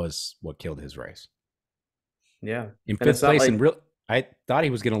was what killed his race. Yeah. In And it's fifth not place, like, I thought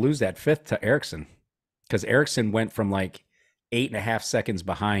he was going to lose that fifth to Ericsson, because Ericsson went from like 8.5 seconds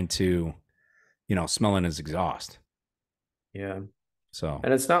behind to, you know, smelling his exhaust. yeah. So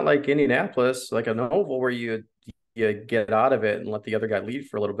And it's not like Indianapolis, like an oval where you get out of it and let the other guy lead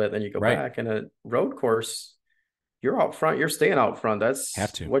for a little bit, then you go right, back. In a road course, you're out front, you're staying out front. have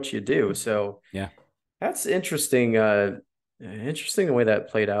That's to, what you do. So yeah. that's interesting. Interesting the way that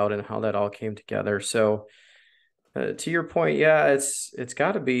played out and how that all came together. So to your point, yeah, it's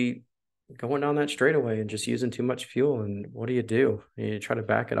got to be going down that straightaway and just using too much fuel. And what do? You try to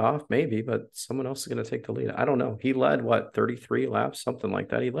back it off, maybe, but someone else is going to take the lead. I don't know. He led what, 33 laps, something like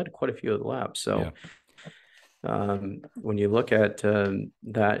that. He led quite a few of the laps. Yeah. So when you look at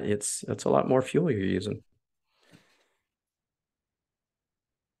that, it's a lot more fuel you're using.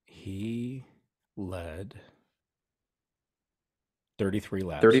 He led 33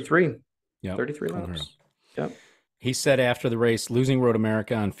 laps. 33, Yep. 33 Colton Herta. laps. Yep. He said after the race, losing Road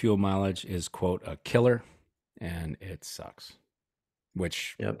America on fuel mileage is, quote, a killer, and it sucks,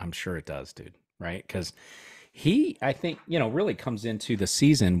 which Yep. I'm sure it does, dude. Right? Because he, I think, you know, really comes into the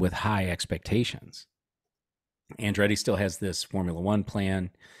season with high expectations. Andretti still has this Formula One plan.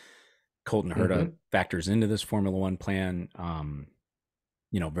 Colton Herta Mm-hmm. factors into this Formula One plan,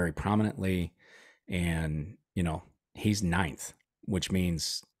 you know, very prominently. And, you know, he's ninth, which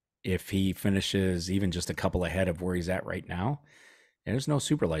means if he finishes even just a couple ahead of where he's at right now, there's no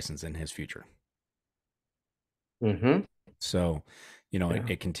super license in his future. Mm-hmm. So, you know, Yeah.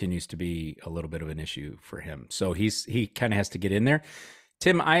 it continues to be a little bit of an issue for him. So he kind of has to get in there.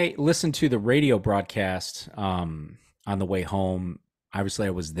 Tim, I listened to the radio broadcast on the way home. Obviously,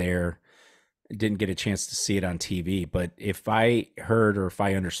 I was there. Didn't get a chance to see it on TV, but if I heard or if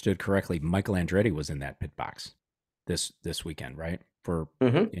I understood correctly, Michael Andretti was in that pit box this weekend, right? for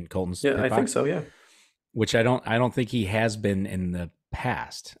Mm-hmm. in Colton's Yeah, pit I think box, so. Yeah. which I don't think he has been in the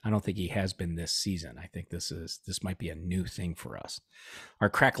past. I don't think he has been this season. I think this might be a new thing for us. Our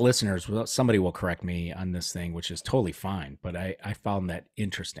crack listeners, well, somebody will correct me on this thing, which is totally fine. But I found that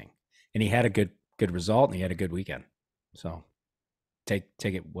interesting, and he had a good result, and he had a good weekend. So take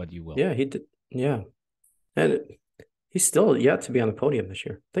it what you will. Yeah, he did. Yeah. And he's still yet to be on the podium this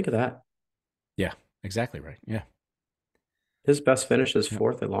year. Think of that. Yeah, exactly right. Yeah, His best finish is yep,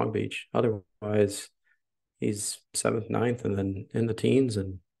 fourth at Long Beach. Otherwise, he's seventh, ninth, and then in the teens,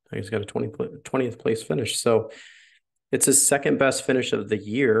 and he's got a 20th place finish. So it's his second best finish of the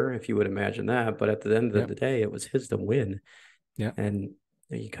year, if you would imagine that. But at the end of yep, the day, it was his to win, yep. and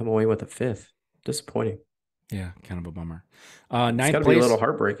you come away with a fifth. Disappointing. Yeah, kind of a bummer. It's got Ninth to be a little place.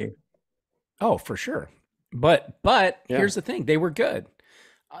 heartbreaking. Oh, for sure. But Yeah. here's the thing: they were good.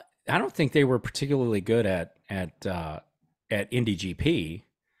 I don't think they were particularly good at Indy GP.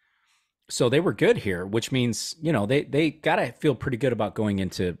 So they were good here, which means they got to feel pretty good about going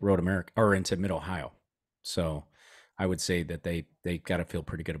into Road America or into Mid Ohio. So I would say that they got to feel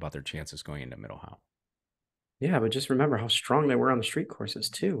pretty good about their chances going into Mid Ohio. Yeah, but just remember how strong they were on the street courses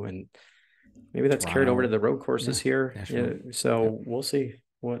too, and maybe that's carried over to Toronto, the road yeah, courses here. Yeah, Nashville, yep, so we'll see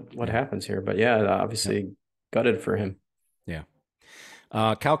what yeah, happens here. But yeah, yep, obviously gutted for him. yeah.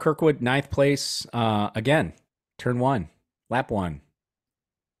 Cal Kirkwood, ninth place. Again, turn one, lap one,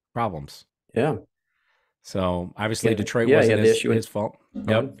 problems. Yeah, So obviously Detroit yeah, he wasn't had the his issue. his fault. Go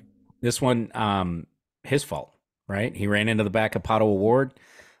Yep. ahead. This one, his fault, right? He ran into the back of Pato Award,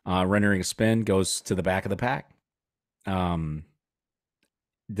 rendering a spin, goes to the back of the pack. Um,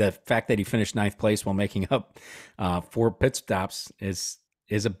 the fact that he finished ninth place while making up 4 pit stops is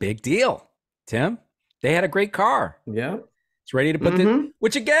a big deal. Tim, they had a great car. Yeah. It's ready to put the. Mm-hmm.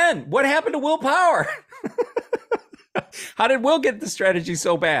 Which again, what happened to Will Power? How did Will get the strategy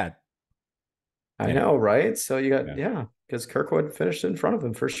so bad? I Anyway, know, right? So you got yeah, yeah, because Kirkwood finished in front of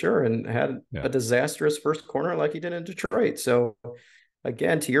him for sure and had yeah, a disastrous first corner like he did in Detroit. So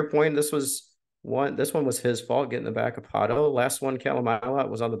again, to your point, this one was his fault getting the back of Pato. Last one, Calamila,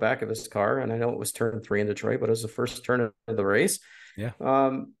 was on the back of his car, and I know it was turn three in Detroit, but it was the first turn of the race. yeah,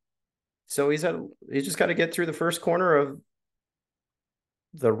 Um, so he just got to get through the first corner of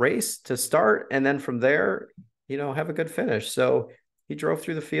the race to start, and then from there, have a good finish. So he drove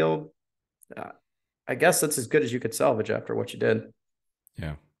through the field. Uh, I guess that's as good as you could salvage after what you did.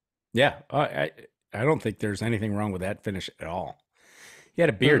 yeah, yeah. I don't think there's anything wrong with that finish at all. He had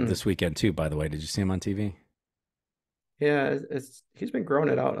a beard Mm-mm. this weekend too, by the way. Did you see him on TV? Yeah, he's been growing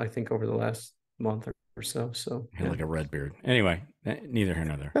it out, I think, over the last month or so. So He had yeah. like a red beard. Anyway, neither here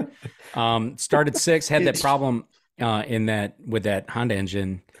nor there. Started six, had that It's problem in that with that Honda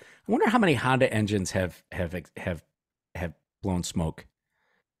engine. I wonder how many Honda engines have blown smoke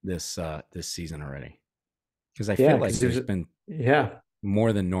this season already. Because I yeah, feel like because he was there's been yeah.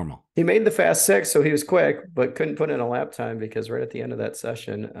 more than normal. He made the fast six, so he was quick, but couldn't put in a lap time because right at the end of that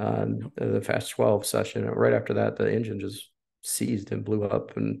session, Yep. the fast 12 session, right after that, the engine just seized and blew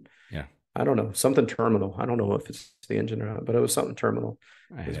up. And Yeah. I don't know, something terminal. I don't know if it's the engine or not, but it was something terminal,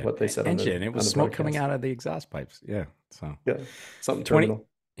 I had is an what they said on engine. It was the smoke coming broadcast. out of the exhaust pipes. Yeah. So Yeah, something 20 terminal.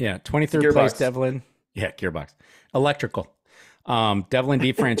 yeah, It's a 23rd place gearbox. Devlin. Yeah, gearbox. Electrical. Devlin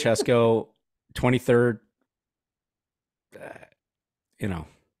DiFrancesco, 23rd, uh, you know,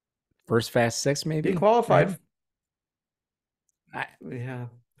 first fast six He maybe for qualified. him. I, Yeah,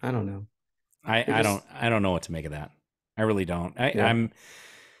 I don't know. I He I don't just I don't know what to make of that. I really don't. yeah,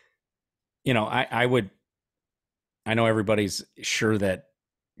 I would I know everybody's sure that,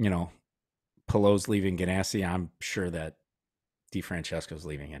 you know, Pelot's leaving Ganassi. I'm sure that DiFrancesco's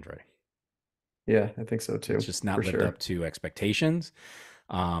leaving Andretti. yeah, I think so It's too, just for not lived up sure. to expectations.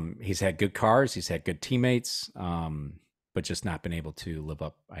 He's had good cars, he's had good teammates, but just not been able to live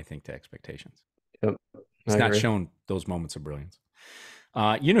up, I think, to expectations. Yep, I He's not agree. shown those moments of brilliance.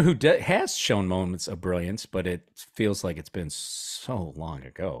 Who has shown moments of brilliance, but it feels like it's been so long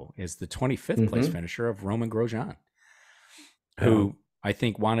ago, is the 25th place Mm-hmm. finisher of Roman Grosjean, Yeah. who I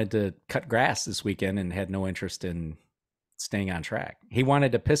think wanted to cut grass this weekend and had no interest in staying on track. He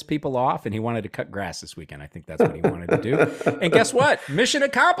wanted to piss people off and he wanted to cut grass this weekend. I think that's what he wanted to do. And guess what? Mission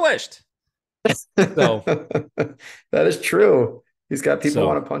accomplished. So, That is true. He's got people so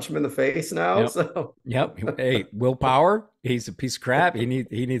want to punch him in the face now. yep, So yep. Hey, willpower. He's a piece of crap. He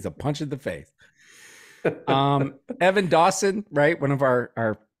needs a punch in the face. Evan Dawson, right? One of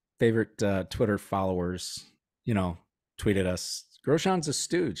our favorite Twitter followers, you know, tweeted us, Grosjean's a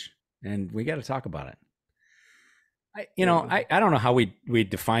stooge, and we got to talk about it. I, you know, yeah. I, I don't know how we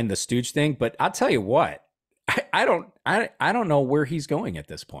define the stooge thing, but I'll tell you what, I don't know where he's going at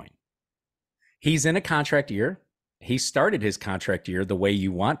this point. He's in a contract year. He started his contract year the way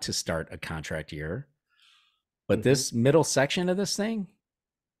you want to start a contract year. But Mm-hmm. this middle section of this thing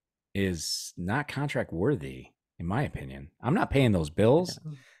is not contract worthy, in my opinion. I'm not paying those bills.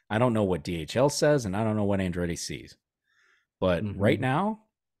 Yeah. I don't know what DHL says, and I don't know what Andretti sees. But right Mm-hmm. now,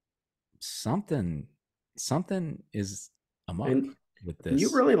 something is amok And with you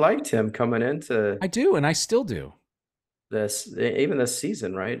this. really liked him coming into I do, and I still do. even this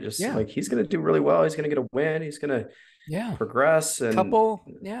season, right? Just Yeah, like he's going to do really well. He's going to get a win. He's going to yeah. progress. And Couple,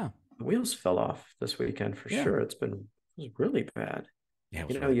 yeah, the wheels fell off this weekend for yeah, sure. It was really bad. yeah.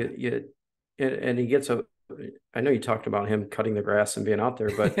 It You was know, really bad. and he gets a, I know you talked about him cutting the grass and being out there,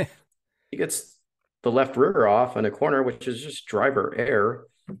 but he gets the left rear off in a corner, which is just driver air,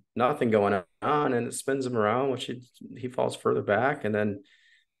 nothing going on, and it spins him around, which he falls further back. And then,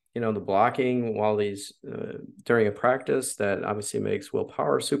 the blocking while he's during a practice that obviously makes Will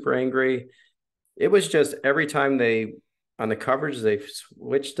Power super angry. It was just every time on the coverage, they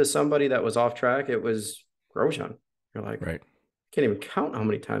switched to somebody that was off track, it was Grosjean. You're like, Right. can't even count how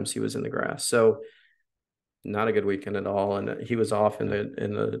many times he was in the grass. So not a good weekend at all. And he was off in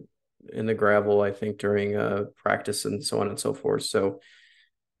the gravel, I think, during practice and so on and so forth. So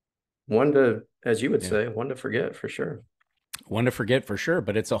one to, as you would Yeah. say, one to forget for sure. One to forget for sure,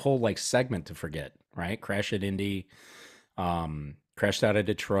 but it's a whole like segment to forget, right? Crash at Indy, crashed out of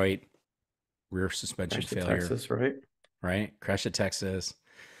Detroit, rear suspension Crash to failure, Texas, right? right? Crash at Texas.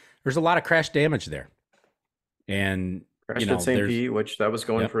 There's a lot of crash damage there. And, Crash at St. there's, Pete, which that was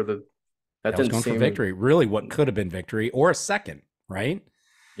going yep, for that that was didn't going for seem, victory. Really, what could have been victory or a second, right?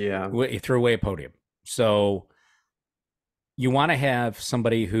 yeah, You threw away a podium. So you want to have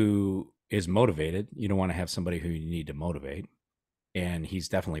somebody who is motivated. You don't want to have somebody who you need to motivate. And he's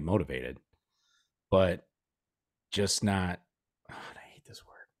definitely motivated, but just not, oh, I hate this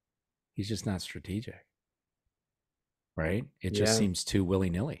word. He's just not strategic, right? It just yeah. seems too willy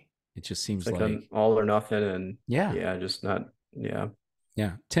nilly. It just It's seems like an like, all or nothing, and yeah, yeah, just not, yeah.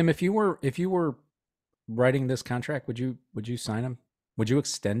 yeah. Tim, if you were writing this contract, would you sign him? Would you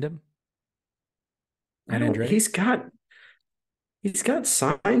extend him I at don't. Andretti? He's got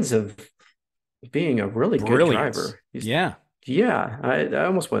signs of being a really good Brilliance. driver. He's Yeah. Yeah, I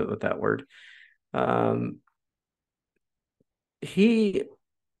almost went with that word. Um, he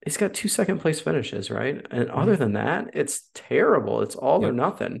he's got two second place finishes, right? And Mm-hmm. other than that, it's terrible. It's all or Yep.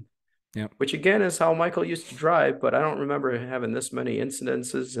 nothing, Yep. which again is how Michael used to drive, but I don't remember having this many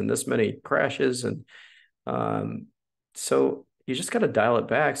incidences and this many crashes. And um, so you just got to dial it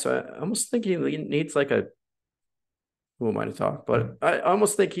back. So I almost think he needs like a, who am I to talk? But I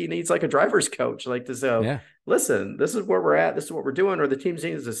almost think he needs like a driver's coach, like to say, Yeah. listen, this is where we're at, this is what we're doing, or the team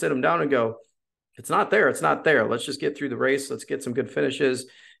needs to sit him down and go, it's not there, it's not there. Let's just get through the race. Let's get some good finishes.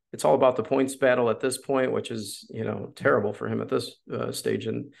 It's all about the points battle at this point, which is terrible for him at this stage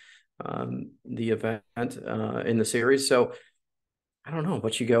in the event in the series. So I don't know,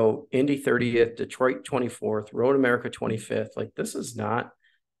 but you go Indy 30th, Detroit 24th, Road America 25th. Like this is not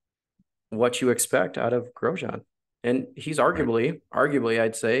what you expect out of Grosjean. And he's Right. arguably,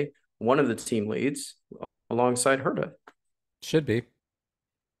 I'd say, one of the team leads alongside Herta. Should be.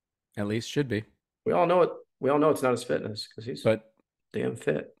 At least should be. We all know it. We all know it's not his fitness because he's But damn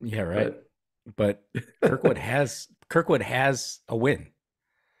fit. yeah, right. But But Kirkwood has a win.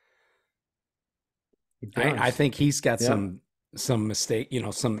 he I does. think he's got Yeah. some mistake,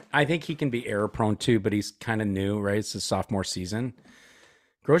 some I think he can be error prone too, but he's kind of new, right? It's his sophomore season.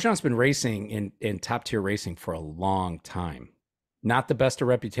 Grosjean's been racing in top tier racing for a long time. Not the best of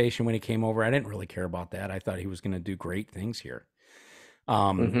reputation when he came over. I didn't really care about that. I thought he was going to do great things here. I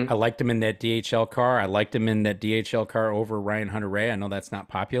Mm-hmm. liked him in that DHL car. I liked him in that DHL car over Ryan Hunter-Reay. I know that's not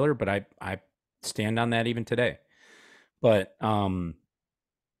popular, but I stand on that even today. But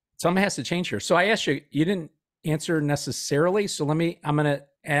something has to change here. So I asked you, you didn't answer necessarily. So I'm going to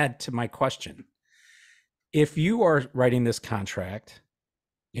add to my question. If you are writing this contract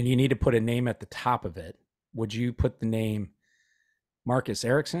and you need to put a name at the top of it, would you put the name Marcus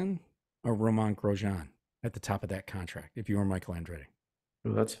Ericsson or Romain Grosjean at the top of that contract if you were Michael Andretti?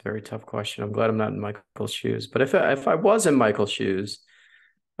 Well, that's a very tough question. I'm glad I'm not in Michael's shoes. But if I was in Michael's shoes,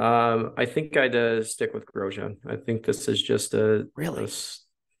 I think I'd stick with Grosjean. I think this is just Really?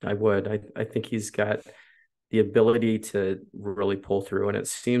 I would. I think he's got the ability to really pull through, and it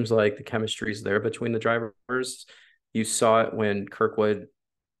seems like the chemistry is there between the drivers. You saw it when Kirkwood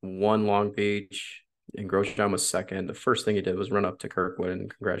won Long Beach and Grosjean was second. The first thing he did was run up to Kirkwood and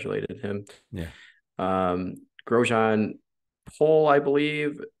congratulated him. Yeah. Grosjean pole, I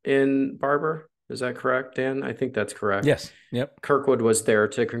believe, in Barber. Is that correct, Dan? I think that's correct. Yes. Yep. Kirkwood was there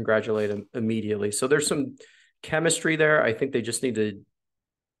to congratulate him immediately. So there's some chemistry there. I think they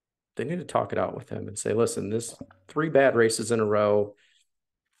need to talk it out with him and say, listen, this 3 bad races in a row,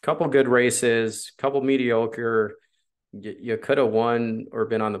 couple good races, couple mediocre. You could have won or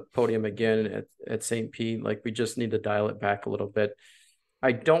been on the podium again at St. Pete. Like, we just need to dial it back a little bit.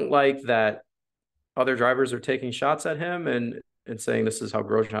 I don't like that other drivers are taking shots at him and saying this is how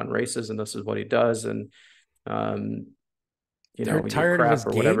Grosjean races and this is what he does. And um, They're you're tired of his crap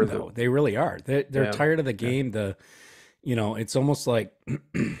or game, whatever. though. They really are. They're Yeah, tired of the yeah, game. It's almost like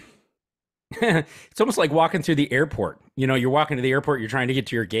it's almost like walking through the airport. You're walking to the airport, you're trying to get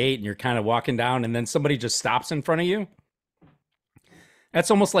to your gate, and you're kind of walking down, and then somebody just stops in front of you. That's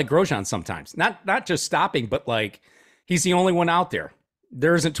almost like Grosjean sometimes. Not just stopping, but like he's the only one out there.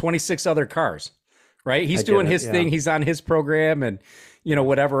 There isn't 26 other cars, right? He's I get doing it. his Yeah, thing. He's on his program, and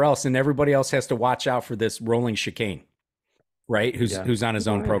whatever else, and everybody else has to watch out for this rolling chicane, right? Who's yeah. who's on his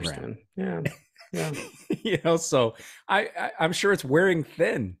No, own I program. understand. Yeah, yeah, So I'm sure it's wearing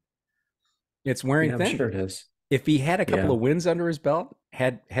thin. It's wearing yeah. I'm thin. sure it is. If he had a couple Yeah, of wins under his belt,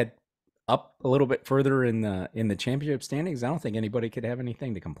 had up a little bit further in the championship standings, I don't think anybody could have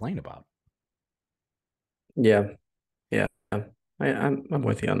anything to complain about. yeah, yeah. I'm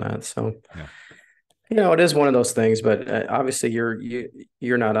with you on that. So Yeah. it is one of those things. But obviously,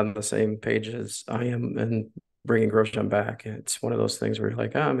 you're not on the same page as I am, and bringing Grosjean back, it's one of those things where you're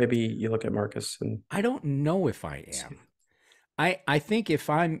like, maybe you look at Marcus and I don't know if I am. I think if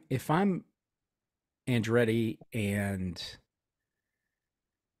I'm Andretti, and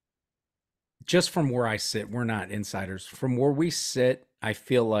just from where I sit, we're not insiders. From where we sit, I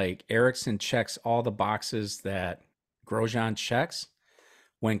feel like Ericsson checks all the boxes that Grosjean checks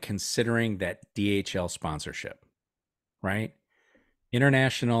when considering that DHL sponsorship, right?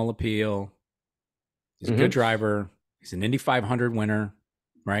 International appeal. He's a good Mhm. driver. He's an Indy 500 winner,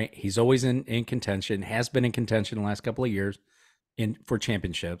 right? He's always in contention, has been in contention the last couple of years for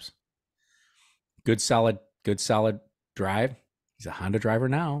championships. Good solid drive. He's a Honda driver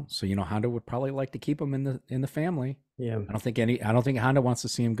now, so Honda would probably like to keep him in the family. Yeah, I don't think Honda wants to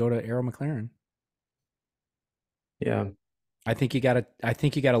see him go to Arrow McLaren. yeah, I think you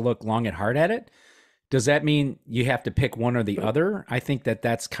gotta look long and hard at it. Does that mean you have to pick one or the but other? I think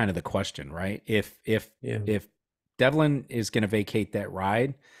that's kind of the question, right? yeah, If Devlin is going to vacate that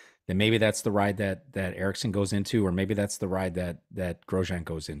ride, then maybe that's the ride that Ericsson goes into, or maybe that's the ride that Grosjean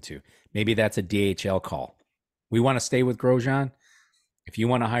goes into. Maybe that's a DHL call. We want to stay with Grosjean. If you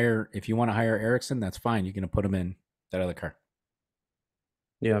want to hire Ericsson, that's fine. You're going to put him in that other car.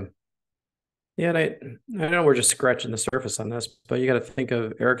 yeah. Yeah, and I know we're just scratching the surface on this, but you got to think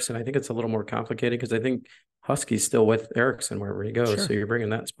of Ericsson. I think it's a little more complicated because I think Husky's still with Ericsson wherever he goes. So Sure. you're bringing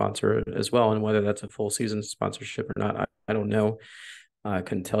that sponsor as well. And whether that's a full season sponsorship or not, I don't know. I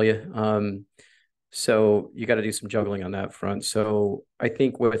couldn't tell you. So you got to do some juggling on that front. So I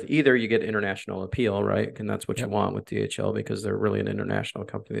think with either you get international appeal, right? And that's what you Yep. want with DHL because they're really an international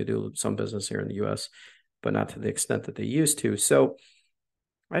company. They do some business here in the US, but not to the extent that they used to. So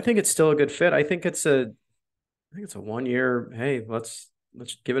I think it's still a good fit. I think it's a 1 year. Hey, let's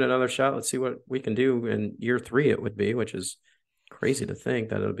give it another shot. Let's see what we can do in year 3. It would be, which is crazy to think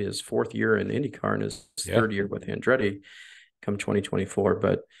that it'll be his 4th year in IndyCar and his Yeah. 3rd year with Andretti come 2024.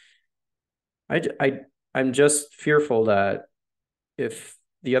 But I'm just fearful that if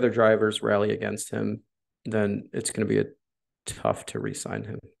the other drivers rally against him, then it's going to be tough to re-sign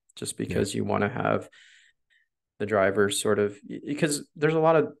him just Yeah. because you want to have the drivers sort of because there's a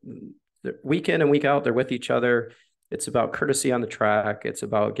lot of week in and week out, they're with each other. It's about courtesy on the track. It's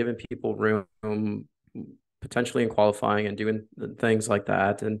about giving people room, potentially in qualifying and doing things like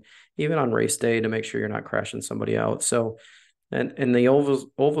that. And even on race day to make sure you're not crashing somebody out. So, and the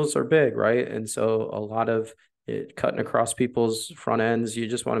ovals are big, right? And so a lot of it cutting across people's front ends. You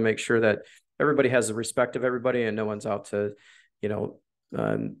just want to make sure that everybody has the respect of everybody and no one's out to, you know,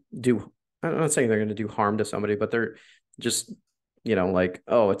 do. I'm not saying they're going to do harm to somebody, but they're just like,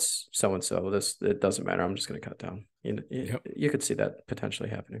 oh, it's so and so. This it doesn't matter. I'm just going to cut down. Yep. You could see that potentially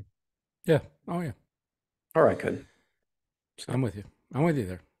happening. Yeah. Oh yeah. All right, good. So I'm with you. I'm with you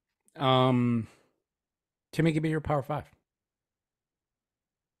there. Timmy, give me your power five.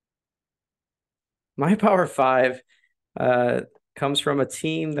 my power five uh, comes from a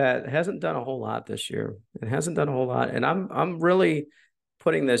team that hasn't done a whole lot this year. It hasn't done a whole lot, and I'm really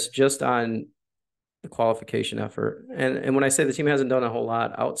putting this just on the qualification effort. And when I say the team hasn't done a whole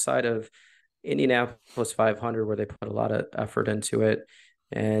lot outside of Indianapolis 500, where they put a lot of effort into it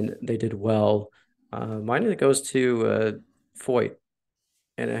and they did well. Mine goes to Foyt.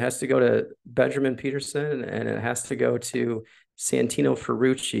 and it has to go to Benjamin Peterson, and it has to go to Santino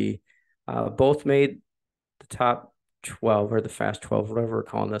Ferrucci. Both made the top 12 or the fast 12, whatever we're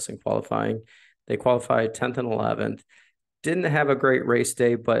calling this in qualifying. They qualified 10th and 11th. Didn't have a great race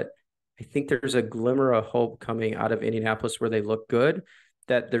day, but I think there's a glimmer of hope coming out of Indianapolis where they look good,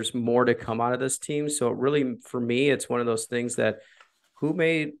 that there's more to come out of this team. So it really, for me, it's one of those things that who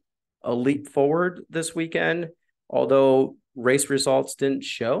made a leap forward this weekend, although race results didn't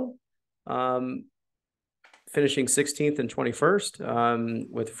show. Finishing 16th and 21st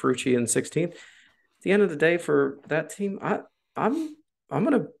with Frucci in 16th. At the end of the day, for that team, I'm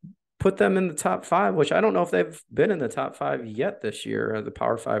going to put them in the top 5, which I don't know if they've been in the top 5 yet this year, the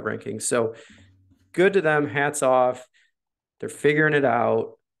Power 5 rankings. So good to them. Hats off. They're figuring it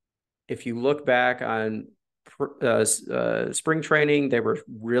out. If you look back on spring training, they were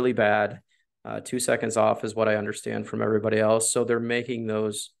really bad. 2 seconds off is what I understand from everybody else. So they're making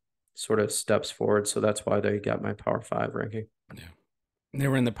those sort of steps forward. So that's why they got my Power 5 ranking. Yeah. They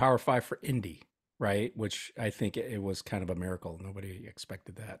were in the Power 5 for Indy, right? Which I think it was kind of a miracle. Nobody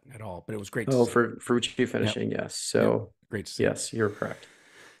expected that at all, but it was great to see. For Frucci finishing, yep. Yes. So yep. Great to see. Yes, you're correct.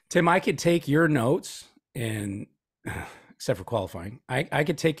 Tim, I could take your notes and except for qualifying, I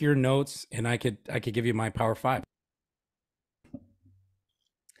could take your notes and I could give you my Power 5.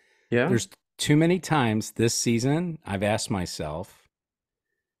 Yeah. There's too many times this season I've asked myself,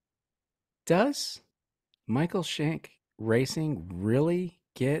 does Michael Shank Racing really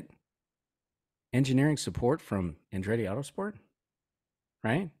get engineering support from Andretti Autosport?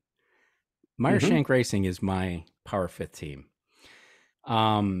 Right? Meyer Shank Racing is my Power 5th team.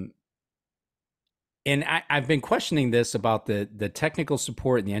 And I've been questioning this about the technical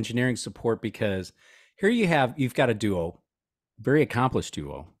support and the engineering support, because here you've got a duo, very accomplished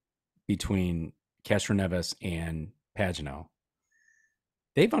duo between Castroneves and Pagenaud.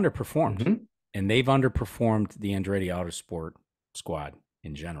 They've underperformed, and they've underperformed the Andretti Autosport squad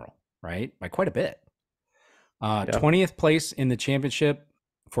in general, right? By quite a bit. 20th place in the championship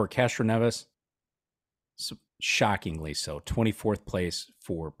for Castroneves, shockingly so. 24th place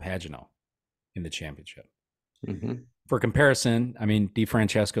for Pagenaud in the championship. For comparison, I mean,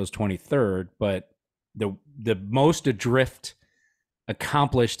 DeFrancesco's 23rd, but the most adrift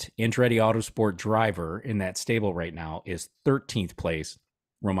accomplished Andretti Autosport driver in that stable right now is 13th place,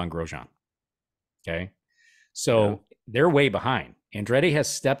 Romain Grosjean. Okay. So they're way behind. Andretti has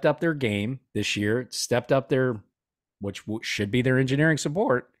stepped up their game this year, stepped up which should be their engineering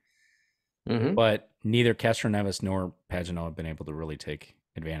support, but neither Castroneves nor Pagenaud have been able to really take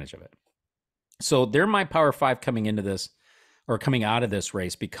advantage of it. So they're my Power 5 coming into this, or coming out of this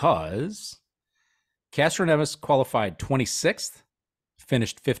race, because Castroneves qualified 26th,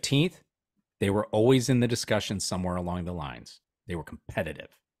 finished 15th. They were always in the discussion somewhere along the lines. They were competitive.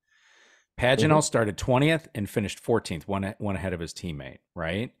 Pagenaud started 20th and finished 14th, one ahead of his teammate,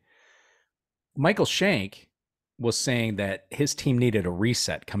 right? Michael Shank was saying that his team needed a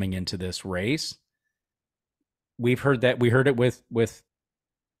reset coming into this race. We heard it with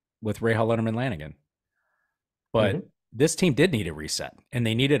Rahal Letterman Lanigan. But this team did need a reset, and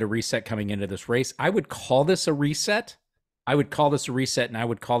they needed a reset coming into this race. I would call this a reset. And I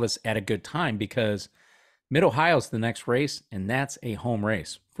would call this at a good time, because Mid-Ohio's the next race, and that's a home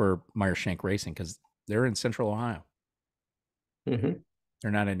race for Meyer Shank Racing, because they're in Central Ohio.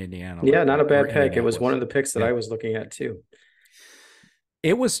 They're not in Indiana. Yeah, not a bad pick. It was one of the picks that I was looking at too.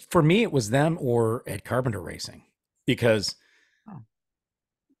 It was, for me, it was them or Ed Carpenter Racing, because,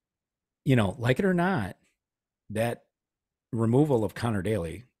 like it or not, that removal of Connor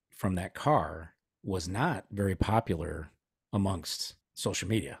Daly from that car was not very popular amongst social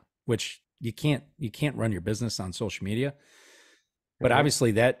media, which you can't run your business on social media. But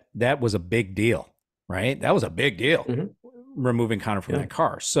obviously that was a big deal, right? That was a big deal, removing Connor from that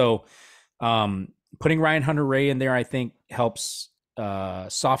car. So putting Ryan Hunter-Reay in there, I think, helps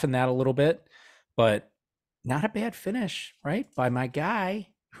soften that a little bit. But not a bad finish, right? By my guy,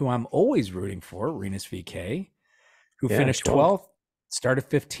 who I'm always rooting for, Rinus VeeKay, who finished 12th, started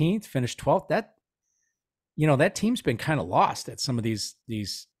 15th, finished 12th. That team's been kind of lost at some of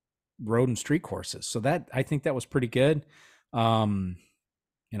these road and street courses. So I think that was pretty good. And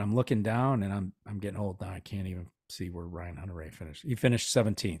I'm looking down, and I'm getting old now. I can't even see where Ryan Hunter-Reay finished. He finished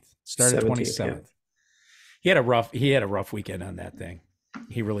 17th, started 27th. Yeah. He had a rough weekend on that thing.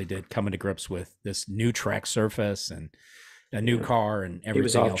 He really did, coming to grips with this new track surface and a new car and everything. He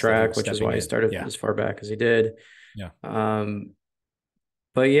was off track, which is why he started as far back as he did. Yeah.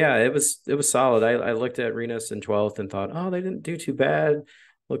 But yeah, it was solid. I looked at Rinus in 12th and thought, oh, they didn't do too bad.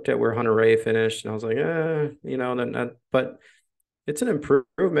 Looked at where Hunter-Reay finished, and I was like, but it's an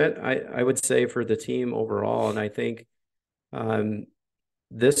improvement, I would say, for the team overall. And I think um,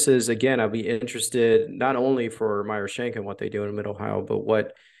 this is, again, I'll be interested not only for Myers-Shank and what they do in Mid Ohio, but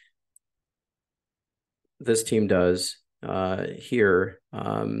what this team does here.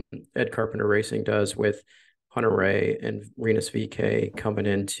 Ed Carpenter Racing does with Hunter Ray and Renus VK coming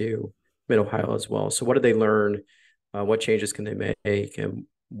into Mid Ohio as well. So what did they learn? What changes can they make, and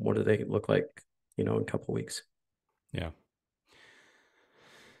what do they look like, in a couple of weeks? Yeah.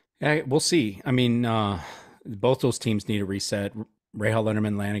 We'll see. I mean, both those teams need a reset. Rahal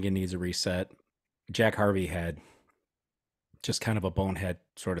Letterman Lanigan needs a reset. Jack Harvey had just kind of a bonehead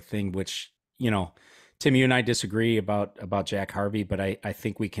sort of thing, which, Tim, you and I disagree about Jack Harvey, but I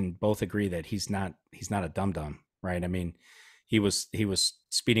think we can both agree that he's not a dum dum, right? I mean, he was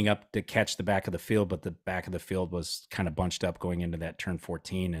speeding up to catch the back of the field, but the back of the field was kind of bunched up going into that turn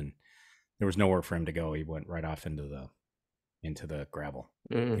 14, and there was nowhere for him to go. He went right off into the gravel,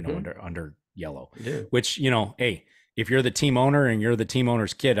 under yellow. Yeah. Which, hey, if you're the team owner and you're the team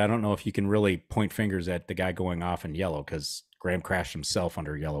owner's kid, I don't know if you can really point fingers at the guy going off in yellow, because Graham crashed himself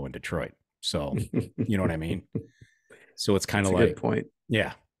under yellow in Detroit. So, you know what I mean? So it's kind of like, good point.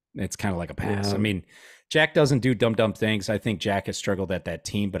 Yeah, it's kind of like a pass. Yeah. I mean, Jack doesn't do dumb things. I think Jack has struggled at that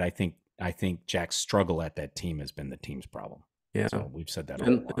team, but I think Jack's struggle at that team has been the team's problem. Yeah. So we've said that all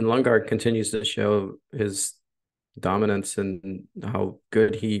and along. Lundgaard continues to show his dominance and how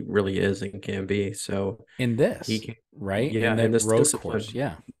good he really is and can be. So In this, he can, right? yeah, In in that this road discipline. course,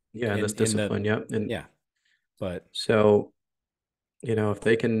 yeah. Yeah, in this discipline, yep. And yeah. But so, if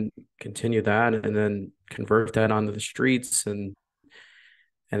they can continue that and then convert that onto the streets and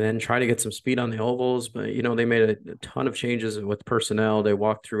then try to get some speed on the ovals. But they made a ton of changes with personnel. They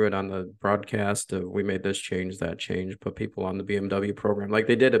walked through it on the broadcast. We made this change, that change, put people on the BMW program. Like,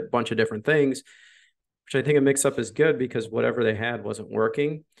 they did a bunch of different things, which I think a mix up is good, because whatever they had wasn't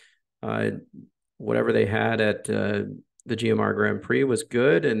working. Whatever they had at the GMR Grand Prix was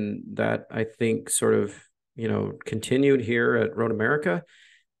good, and that, I think, sort of continued here at Road America.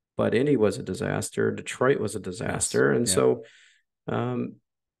 But Indy was a disaster. Detroit was a disaster, yes, and yep. so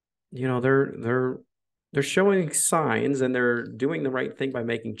they're showing signs, and they're doing the right thing by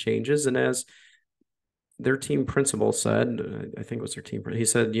making changes. And as their team principal said, I think it was their team, he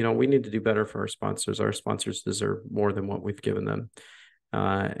said, we need to do better for our sponsors. Our sponsors deserve more than what we've given them.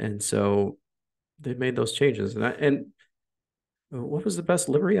 And so they've made those changes. And what was the best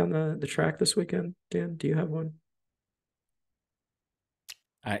livery on the track this weekend, Dan? Do you have one?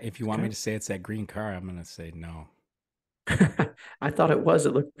 If you want me to say it's that green car, I'm going to say no. I thought it was.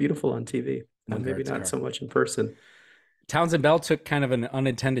 It looked beautiful on TV. Maybe not car. so much in person. Townsend Bell took kind of an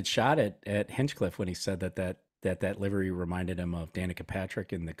unintended shot at Hinchcliffe when he said that livery reminded him of Danica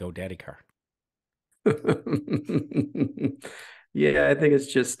Patrick in the GoDaddy car. Yeah, I think it's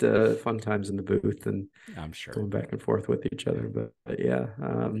just fun times in the booth, and I'm sure going back and forth with each other. But yeah,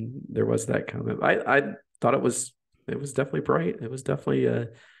 there was that comment. I thought it was definitely bright. It was definitely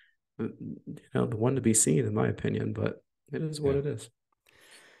the one to be seen, in my opinion. But it is what it is.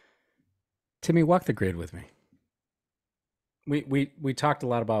 Timmy, walk the grid with me. We talked a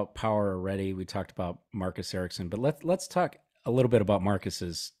lot about power already. We talked about Marcus Ericsson, but let's talk a little bit about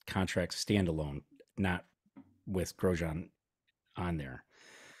Marcus's contract standalone, not with Grosjean on there.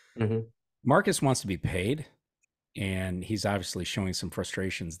 Mm-hmm. Marcus wants to be paid, and he's obviously showing some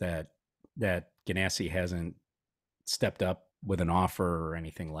frustrations that Ganassi hasn't stepped up with an offer or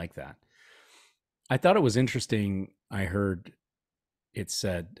anything like that. I thought it was interesting. I heard it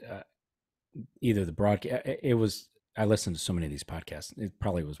said either the broadcast. It was. I listened to so many of these podcasts. It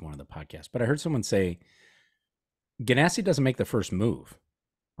probably was one of the podcasts, but I heard someone say Ganassi doesn't make the first move,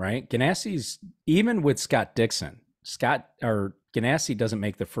 right? Ganassi's, even with Scott Dixon, Ganassi doesn't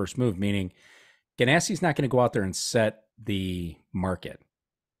make the first move, meaning Ganassi's not going to go out there and set the market.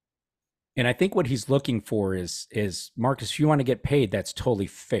 And I think what he's looking for is Marcus, if you want to get paid, that's totally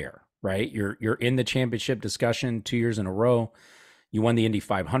fair, right? You're in the championship discussion 2 years in a row. You won the Indy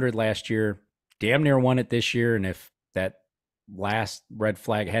 500 last year, damn near won it this year. And if that last red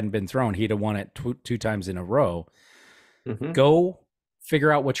flag hadn't been thrown, he'd have won it two times in a row. Mm-hmm. Go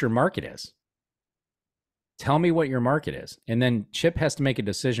figure out what your market is. Tell me what your market is. And then Chip has to make a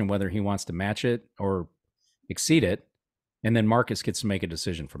decision whether he wants to match it or exceed it. And then Marcus gets to make a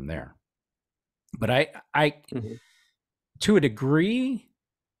decision from there. But I mm-hmm. to a degree,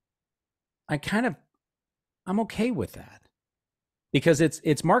 I'm okay with that, because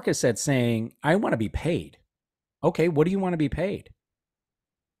it's Marcus that's saying, I want to be paid. Okay, what do you want to be paid?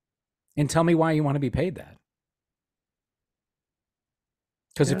 And tell me why you want to be paid that.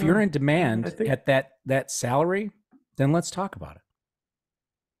 Because if you're in demand at that salary, then let's talk about it.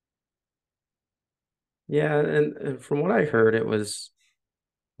 Yeah, and from what I heard, it was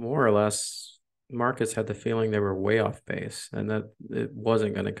more or less Marcus had the feeling they were way off base and that it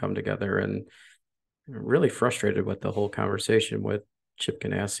wasn't going to come together, and really frustrated with the whole conversation with Chip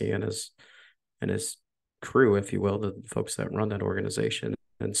Ganassi and his crew, if you will, the folks that run that organization.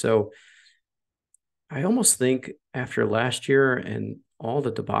 And so I almost think after last year and all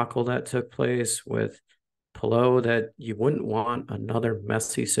the debacle that took place with Pelot, that you wouldn't want another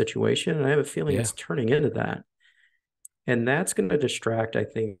messy situation. And I have a feeling Yeah. it's turning into that. And that's going to distract, I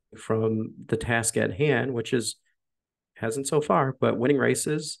think, from the task at hand, which is hasn't so far, but winning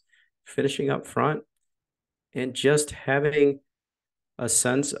races, finishing up front, and just having a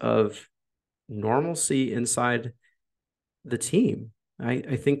sense of normalcy inside the team.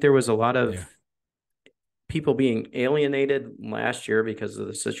 I think there was a lot of Yeah. people being alienated last year because of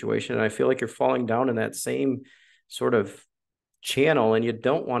the situation. And I feel like you're falling down in that same sort of channel, and you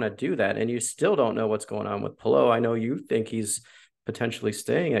don't want to do that. And you still don't know what's going on with Pelot. I know you think he's potentially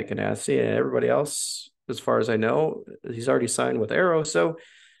staying at Ganassi, and everybody else, as far as I know, he's already signed with Arrow. So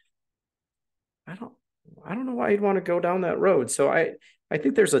I don't I don't know why you'd want to go down that road. So I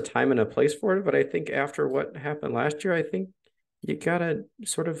think there's a time and a place for it, but I think after what happened last year, I think you gotta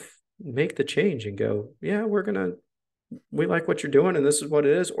sort of make the change and go, yeah, we like what you're doing and this is what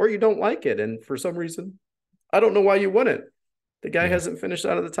it is, or you don't like it. And for some reason, I don't know why you wouldn't. The guy Yeah. hasn't finished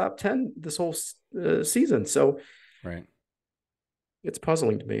out of the top 10 this whole season. So Right. it's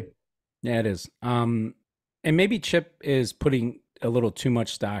puzzling to me. Yeah, it is. And maybe Chip is putting a little too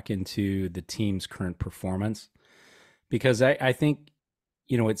much stock into the team's current performance because I think,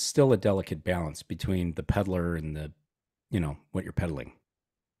 it's still a delicate balance between the peddler and what you're peddling.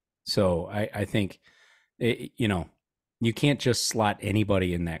 So I think, it, you know, you can't just slot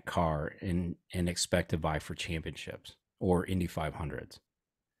anybody in that car and expect to vie for championships or Indy 500s.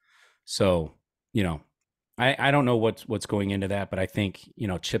 So, you know, I don't know what's going into that, but I think,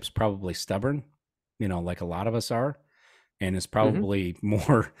 Chip's probably stubborn, like a lot of us are, and is Mm-hmm. probably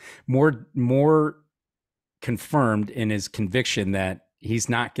more confirmed in his conviction that he's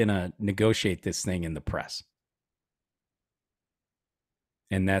not going to negotiate this thing in the press.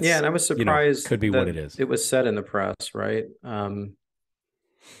 And Yeah, that's, and I was surprised could be what that it is. it was said in the press, right? Yeah,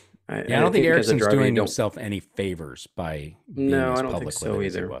 I I don't think think as a Ericsson's driver, you doing don't. himself any favors by being No, as I don't think public with so it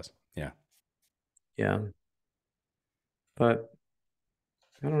as he either. was. Yeah. Yeah, but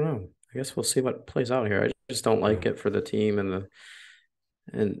I don't know. I guess we'll see what plays out here. I just don't Yeah. like it for the team and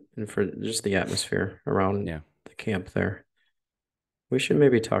and for just the atmosphere around Yeah. the camp there. We should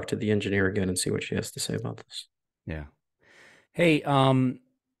maybe talk to the engineer again and see what she has to say about this. Yeah. Hey,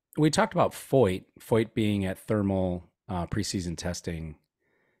 we talked about Foyt being at thermal preseason testing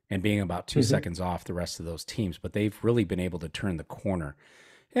and being about 2 seconds off the rest of those teams, but they've really been able to turn the corner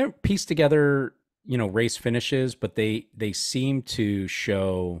and piece together, race finishes, but they seem to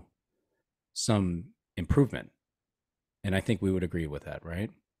show some improvement. And I think we would agree with that, right?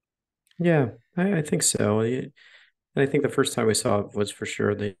 Yeah, I think so. And I think the first time we saw it was for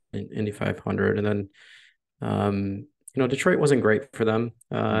sure the Indy 500, and then Detroit wasn't great for them.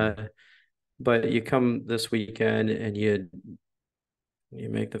 Mm. But you come this weekend and you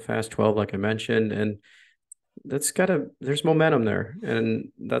make the fast 12, like I mentioned, and there's momentum there,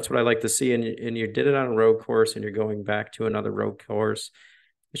 and that's what I like to see. And you did it on a road course, and you're going back to another road course.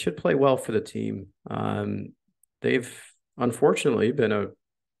 It should play well for the team. They've unfortunately been a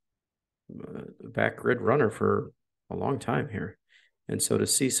back grid runner for a long time here. And so to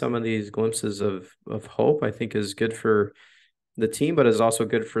see some of these glimpses of hope, I think is good for the team, but is also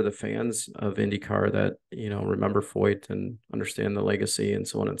good for the fans of IndyCar that, remember Foyt and understand the legacy and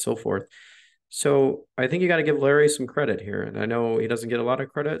so on and so forth. So I think you got to give Larry some credit here. And I know he doesn't get a lot of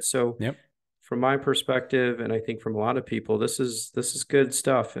credit. So Yep. from my perspective, and I think from a lot of people, this is good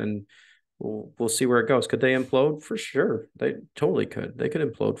stuff. And we'll see where it goes. Could they implode? For sure. They totally could. They could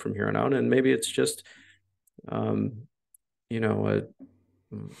implode from here on out. And maybe it's just um, you know,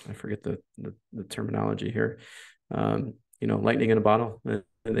 I forget the terminology here. Lightning in a bottle, and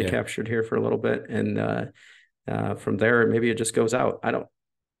they Yeah. captured here for a little bit, and from there maybe it just goes out. I don't.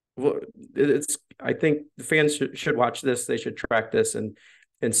 Well, it's. I think the fans should watch this. They should track this and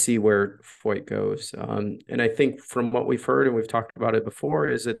see where Foyt goes. And I think from what we've heard and we've talked about it before,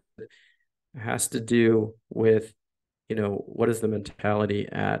 is it has to do with what is the mentality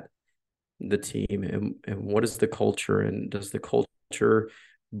at the team, and what is the culture, and does the culture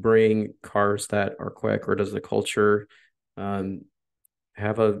bring cars that are quick, or does the culture um,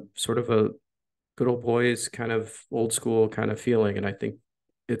 have a sort of a good old boys kind of old school kind of feeling? And I think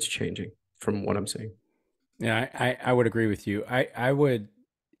it's changing from what I'm seeing. Yeah, I would agree with you. I would,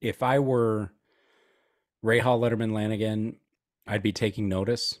 if I were Ray Hall, Letterman, Lanigan, I'd be taking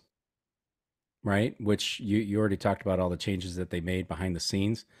notice, right? Which you already talked about all the changes that they made behind the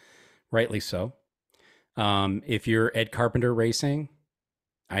scenes, rightly so. If you're Ed Carpenter Racing,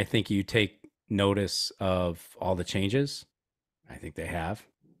 I think you take notice of all the changes. I think they have,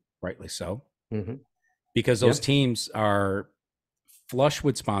 rightly so, Mm-hmm. because those Yeah. teams are flush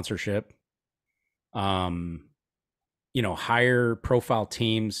with sponsorship. Um, higher profile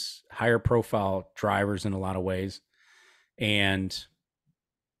teams, higher profile drivers in a lot of ways. And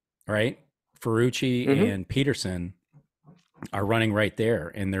right, Ferrucci Mm-hmm. and Peterson are running right there,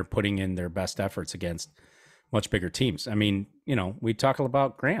 and they're putting in their best efforts against much bigger teams. I mean, we talk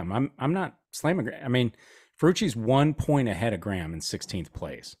about Graham. I'm not slamming Graham. I mean, Ferrucci's 1 point ahead of Graham in 16th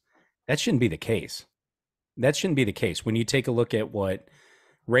place. That shouldn't be the case. That shouldn't be the case. When you take a look at what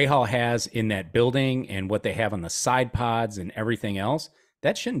Rahal has in that building and what they have on the side pods and everything else,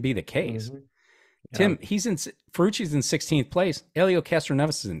 that shouldn't be the case. Mm-hmm. Yeah. Tim, Ferrucci's in 16th place. Elio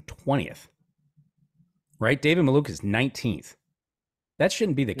Castroneves is in 20th. Right? David Maluka is 19th. That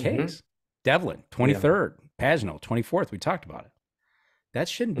shouldn't be the Mm-hmm. case. Devlin, Yeah. 23rd. Pagano, 24th. We talked about it. That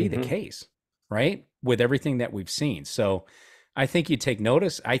shouldn't be the Mm-hmm. case, right? With everything that we've seen. So I think you take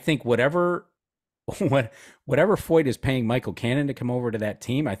notice. I think whatever Foyt is paying Michael Cannon to come over to that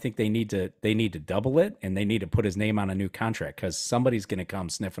team, I think they need to double it, and they need to put his name on a new contract, because somebody's going to come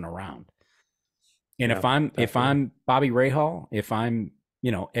sniffing around. And Yeah. if Definitely. I'm Bobby Rahal, if I'm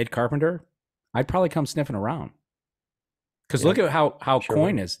Ed Carpenter, I'd probably come sniffing around. Because Yeah. look at how Sure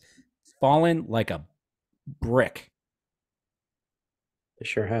coin would. has fallen like a brick They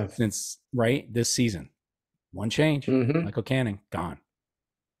sure have. since this season. One change, Mm-hmm. Michael Cannon gone.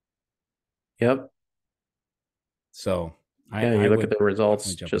 Yep. So Yeah. I You look at would the definitely results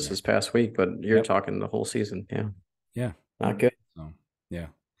jump in just there. this past week, but you're Yep. talking the whole season. Yeah. Yeah. Not good. So yeah.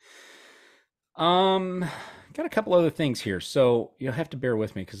 Um, got a couple other things here. So you'll have to bear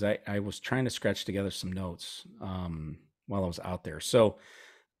with me, because I was trying to scratch together some notes while I was out there. So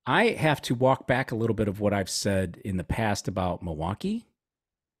I have to walk back a little bit of what I've said in the past about Milwaukee.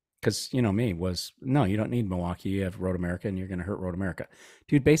 Because me was, no, you don't need Milwaukee. You have Road America, and you're going to hurt Road America,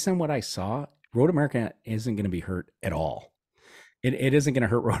 dude. Based on what I saw, Road America isn't going to be hurt at all. It isn't going to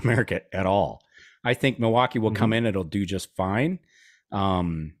hurt Road America at all. I think Milwaukee will come Mm-hmm. in; it'll do just fine.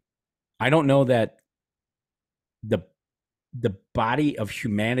 I don't know that the the body of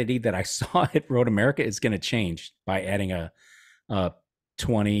humanity that I saw at Road America is going to change by adding a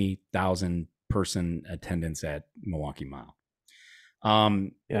 20,000 person attendance at Milwaukee Mile.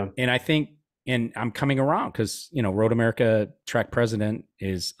 Yeah. And I think, and I'm coming around, because Road America track president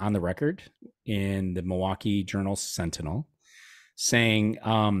is on the record in the Milwaukee Journal Sentinel saying,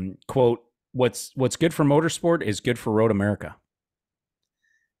 quote, what's good for motorsport is good for Road America.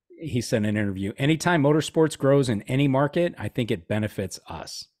 He said in an interview, anytime motorsports grows in any market, I think it benefits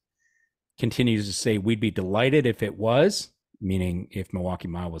us. Continues to say, we'd be delighted if it was, meaning if Milwaukee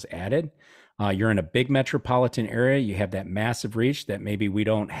Mile was added. You're in a big metropolitan area. You have that massive reach that maybe we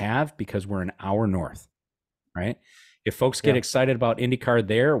don't have because we're an hour north, right? If folks get Yeah. excited about IndyCar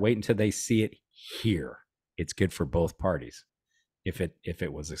there, wait until they see it here. It's good for both parties if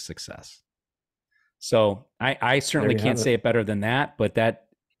it was a success. So I There certainly you can't have say it. it better than that, but that,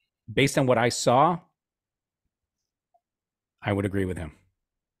 based on what I saw, I would agree with him.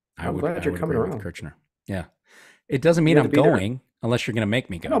 I I'm would glad I you're would coming agree with around. Kirchner. Yeah. It doesn't You mean had to I'm be there. going unless you're going to make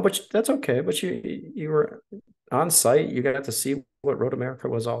me No, go. but that's okay. But you were on site. You got to see what Road America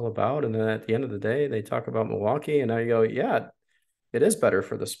was all about. And then at the end of the day, they talk about Milwaukee, and now you go, yeah, it is better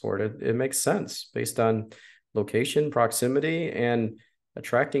for the sport. It makes sense based on location, proximity, and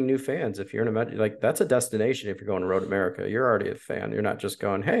attracting new fans. If you're in a like, that's a destination. If you're going to Road America, you're already a fan. You're not just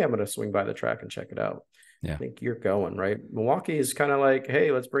going, hey, I'm going to swing by the track and check it out. Yeah. I think you're going, right? Milwaukee is kind of like,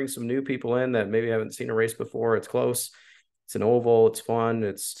 hey, let's bring some new people in that maybe haven't seen a race before. It's close. It's an oval. It's fun.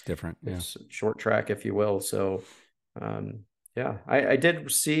 It's different. Yeah. It's short track, if you will. So, yeah, I did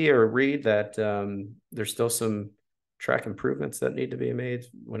see or read that there's still some track improvements that need to be made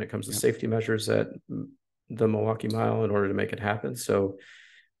when it comes to Yep. safety measures at the Milwaukee Mile in order to make it happen. So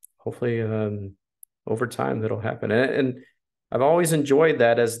hopefully, over time that'll happen. And I've always enjoyed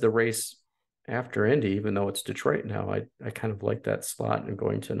that as the race after Indy, even though it's Detroit now. I kind of like that slot and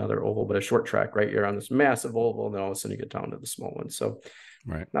going to another oval, but a short track, right? You're on this massive oval, and then all of a sudden you get down to the small one. So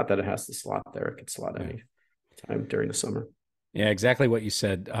Right. not that it has to slot there; it could slot any time during the summer. Yeah, exactly what you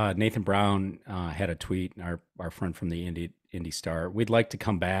said. Nathan Brown had a tweet, our friend from the Indy Star. We'd like to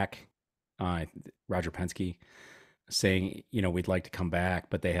come back. Roger Penske saying, we'd like to come back,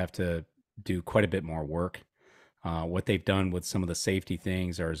 but they have to do quite a bit more work. What they've done with some of the safety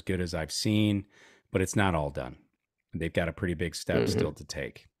things are as good as I've seen, but it's not all done. They've got a pretty big step still Mm-hmm. to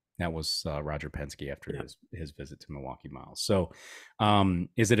take. That was Roger Penske after Yeah. his visit to Milwaukee Mile. So,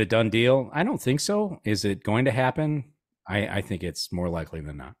 is it a done deal? I don't think so. Is it going to happen? I think it's more likely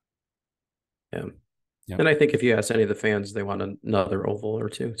than not. Yeah. Yep. And I think if you ask any of the fans, they want another oval or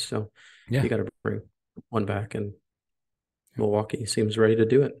two. So Yeah. you got to bring one back, and Yep. Milwaukee seems ready to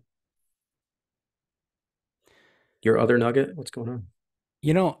do it. Your other nugget, what's going on?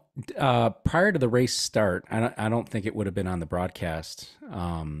 You know, prior to the race start, I don't think it would have been on the broadcast.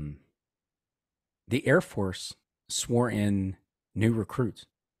 The Air Force swore in new recruits.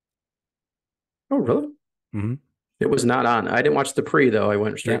 Oh, really? Mm-hmm. It was not on. I didn't watch the pre though. I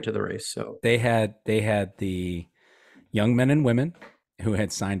went Yeah, straight to the race. So they had the young men and women who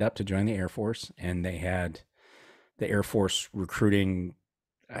had signed up to join the Air Force, and they had the Air Force recruiting.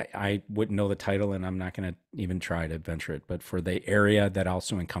 I wouldn't know the title, and I'm not going to even try to venture it. But for the area that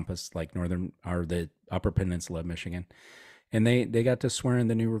also encompassed like northern or the Upper Peninsula of Michigan, and they got to swear in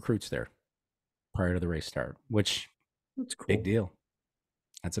the new recruits there prior to the race start, which that's big cool. deal.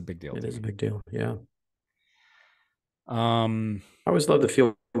 That's a big deal It to is a me. big deal. Yeah. Um, I always love the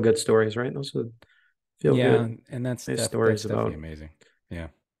feel good stories, right? Those are feel yeah, good, and nice that's stories definitely about, amazing. Yeah,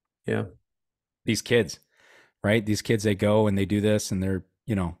 yeah. these kids, right? These kids, they go and they do this, and they're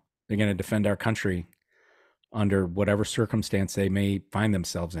going to defend our country under whatever circumstance they may find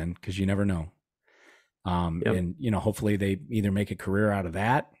themselves in, because you never know. Yep. And hopefully they either make a career out of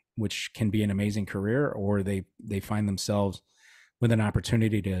that, which can be an amazing career, or they find themselves with an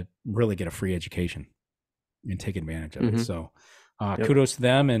opportunity to really get a free education and take advantage of it. Mm-hmm. So, Yep. kudos to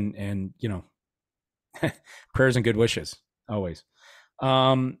them, and prayers and good wishes always.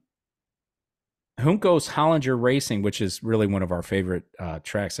 Um, Juncos Hollinger Racing, which is really one of our favorite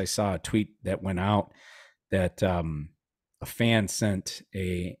tracks. I saw a tweet that went out that a fan sent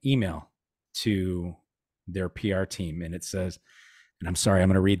a email to their PR team, and it says, and I'm sorry, I'm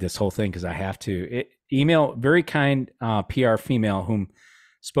going to read this whole thing because I have to. Email very kind PR female whom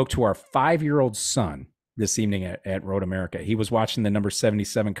spoke to our 5-year-old son this evening at Road America. He was watching the number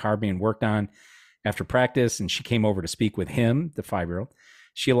 77 car being worked on after practice, and she came over to speak with him, the 5-year-old.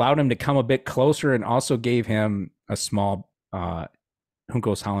 She allowed him to come a bit closer and also gave him a small Juncos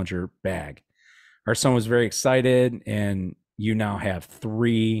Hollinger bag. Our son was very excited, and you now have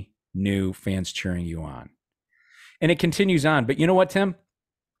 3 new fans cheering you on. And it continues on. But you know what, Tim?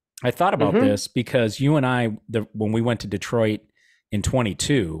 I thought about Mm-hmm. this because you and I, when we went to Detroit in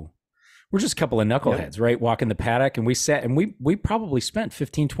 22, we're just a couple of Yep. knuckleheads, right? Walking the paddock, and we sat and we probably spent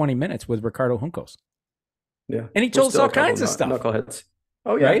 15, 20 minutes with Ricardo Juncos. Yeah. And he We're told us still all a couple kinds of stuff, knuckleheads.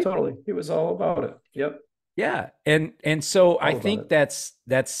 Oh yeah, right? totally. He was all about it. Yep. Yeah. And so I All about think it. that's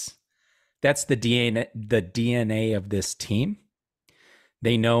the DNA of this team.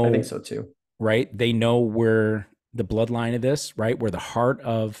 They I think know, so too. right? They know where the bloodline of this, right? Where the heart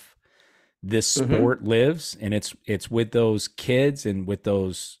of this Mm-hmm. sport lives, and it's with those kids and with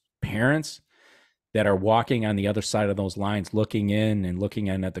those parents that are walking on the other side of those lines, looking in and looking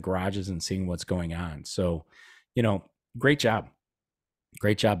in at the garages and seeing what's going on. So, you know, great job,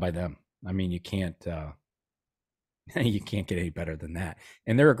 great job by them. I mean, you can't you can't get any better than that.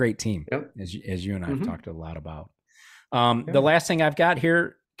 And they're a great team, Yep. as you and I've Mm-hmm. talked a lot about. The Yeah. last thing I've got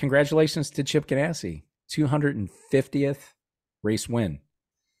here, congratulations to Chip Ganassi, 250th race win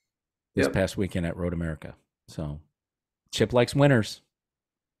this Yep. past weekend at Road America. So Chip likes winners.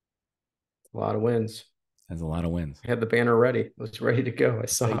 A lot of wins. Has a lot of wins. I had the banner ready. It was ready to go. I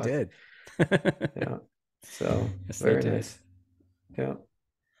Yes, they saw it. did. Yeah. So Yes, they very did. nice. Yeah.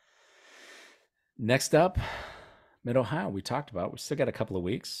 Next up, Mid Ohio. We talked about. We still got a couple of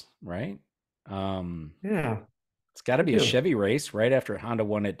weeks, right? Um, Yeah. it's got to We be a do. Chevy race right after Honda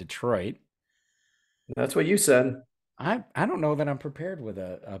won at Detroit. That's what you said. I don't know that I'm prepared with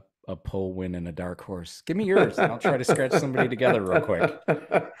a pole win and a dark horse. Give me yours, and I'll try to scratch somebody together real quick.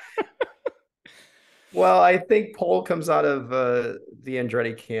 Well, I think pole comes out of the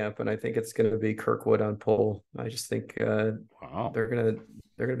Andretti camp, and I think it's going to be Kirkwood on pole. I just think Wow. they're gonna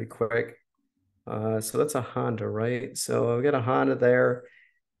they're gonna be quick. So that's a Honda, right? So we got a Honda there,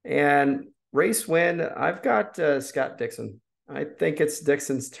 and race win. I've got Scott Dixon. I think it's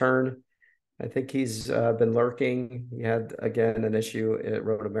Dixon's turn. I think he's been lurking. He had again an issue at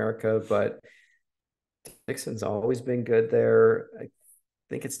Road America, but Dixon's always been good there. I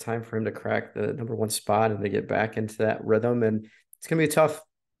think it's time for him to crack the number one spot and to get back into that rhythm. And it's gonna be a tough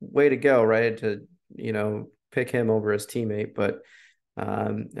way to go, right? To pick him over his teammate, but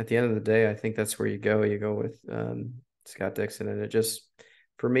at the end of the day, I think that's where you go. You go with Scott Dixon, and it just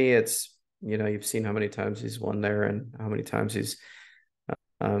for me, it's you've seen how many times he's won there and how many times he's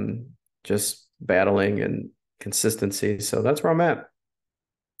um, just battling and consistency. So that's where I'm at.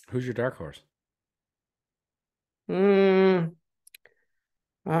 Who's your dark horse? Hmm.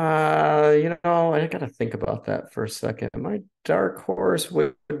 I gotta think about that for a second. My dark horse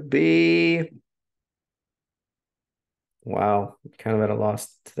would be, wow, kind of at a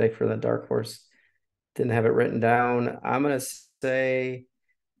loss today for that dark horse. Didn't have it written down. I'm gonna say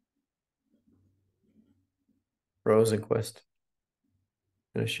Rosenquist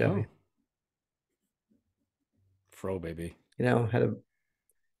in a Oh, Chevy. Fro baby. You know, had a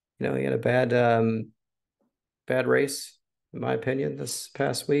he had a bad race, in my opinion, this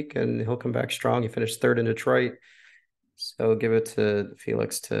past week, and he'll come back strong. He finished third in Detroit. So give it to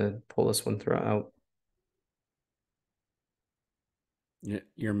Felix to pull this one through out.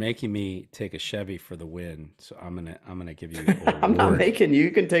 You're making me take a Chevy for the win, so I'm gonna give you a I'm not award. making you.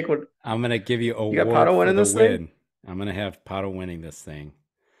 You can take what I'm gonna give you you got. award Pato for winning the this thing. win. I'm gonna have Pato winning this thing.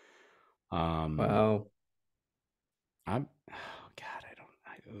 Wow. I'm oh God,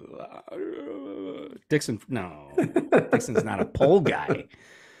 Dixon. No, Dixon's not a pole guy.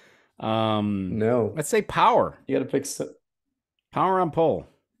 No, Let's say power. you got to pick. So Power on pole.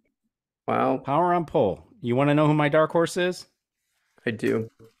 wow, Power on pole. You want to know who my dark horse is? I do.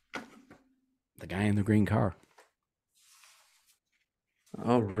 The guy in the green car,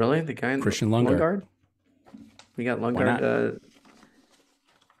 Oh, really? The guy in the Christian Lundgaard. Lundgaard? We got Why not? Lundgaard.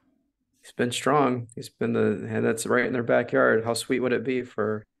 He's been strong. He's been and that's right in their backyard. How sweet would it be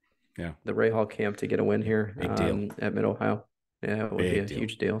for Yeah, the Ray Hall camp to get a win here big deal. at Mid Ohio? Yeah, it would be Big a deal.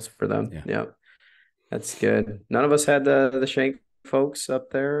 huge deal for them. Yeah. Yeah, that's good. None of us had the Shank folks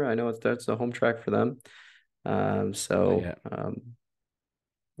up there. I know that's a home track for them. Not So yet.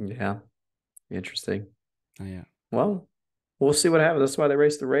 yeah, interesting. Not yet. Well, we'll see what happens. That's why they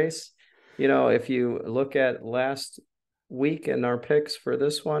raced the race. You know, if you look at last week and our picks for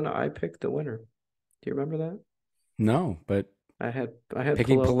this one, I picked the winner. Do you remember that? No, but I had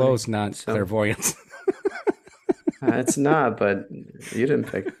picking Pelot Pelot's winning. not So clairvoyance. it's not, but you didn't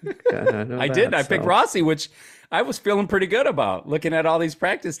pick. I know I that. did. I picked So Rossi, which I was feeling pretty good about. Looking at all these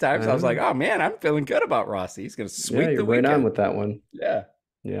practice times, I was like, uh, oh man, I'm feeling good about Rossi. He's going to yeah, sweep you're the right on weekend. with that one. Yeah.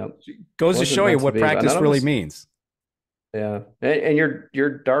 Yeah, Goes to wasn't show you meant to what be, but practice none of really us. means. Yeah, and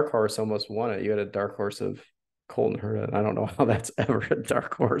your dark horse almost won it. You had a dark horse of Colton Herta. I don't know how that's ever a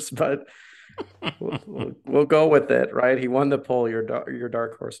dark horse, but we'll go with it, right? He won the poll. Your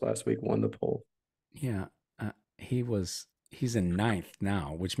dark horse last week won the poll. Yeah. He's in ninth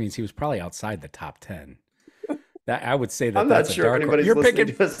now, which means he was probably outside the top 10. That I would say I'm not that's a sure if dark horse. anybody's You're listening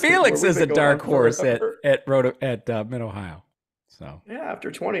picking to us Felix where we've as a been going dark on horse forever. at Mid Ohio. So Yeah,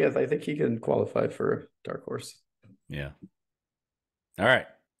 after 20th, I think he can qualify for dark horse. yeah. All right.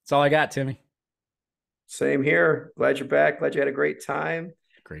 That's all I got, Timmy. Same here. Glad you're back. Glad you had a great time.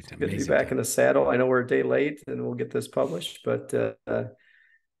 Great. It's good to be Amazing back time. in the saddle. I know we're a day late and we'll get this published, but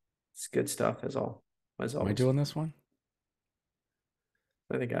it's good stuff as Am I always. doing this one?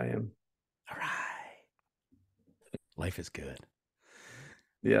 I think I am. All right. Life is good.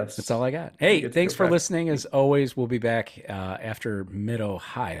 Yes. That's all I got. You Hey, get to thanks go for back. listening. As always, we'll be back after Mid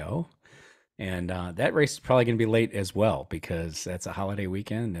Ohio. And that race is probably going to be late as well because that's a holiday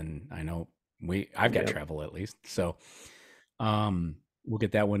weekend. And I know I've got Yep. travel at least. So we'll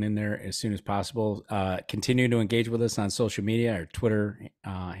get that one in there as soon as possible. Continue to engage with us on social media, our Twitter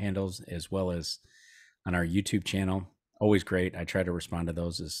handles, as well as on our YouTube channel. Always great. I try to respond to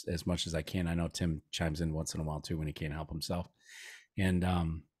those as much as I can. I know Tim chimes in once in a while too when he can't help himself. And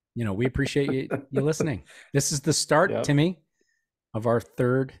we appreciate you listening. This is the start, Yep. Timmy, of our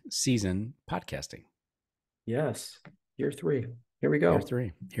third season podcasting. Yes. Year 3. Here we go. Year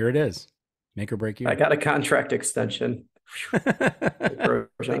 3. Here it is. Make or break you. I got a contract extension.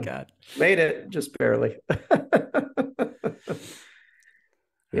 Thank God. Made it just barely.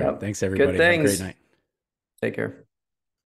 Yeah. Right, thanks everybody. Good things. Have a great night. Take care.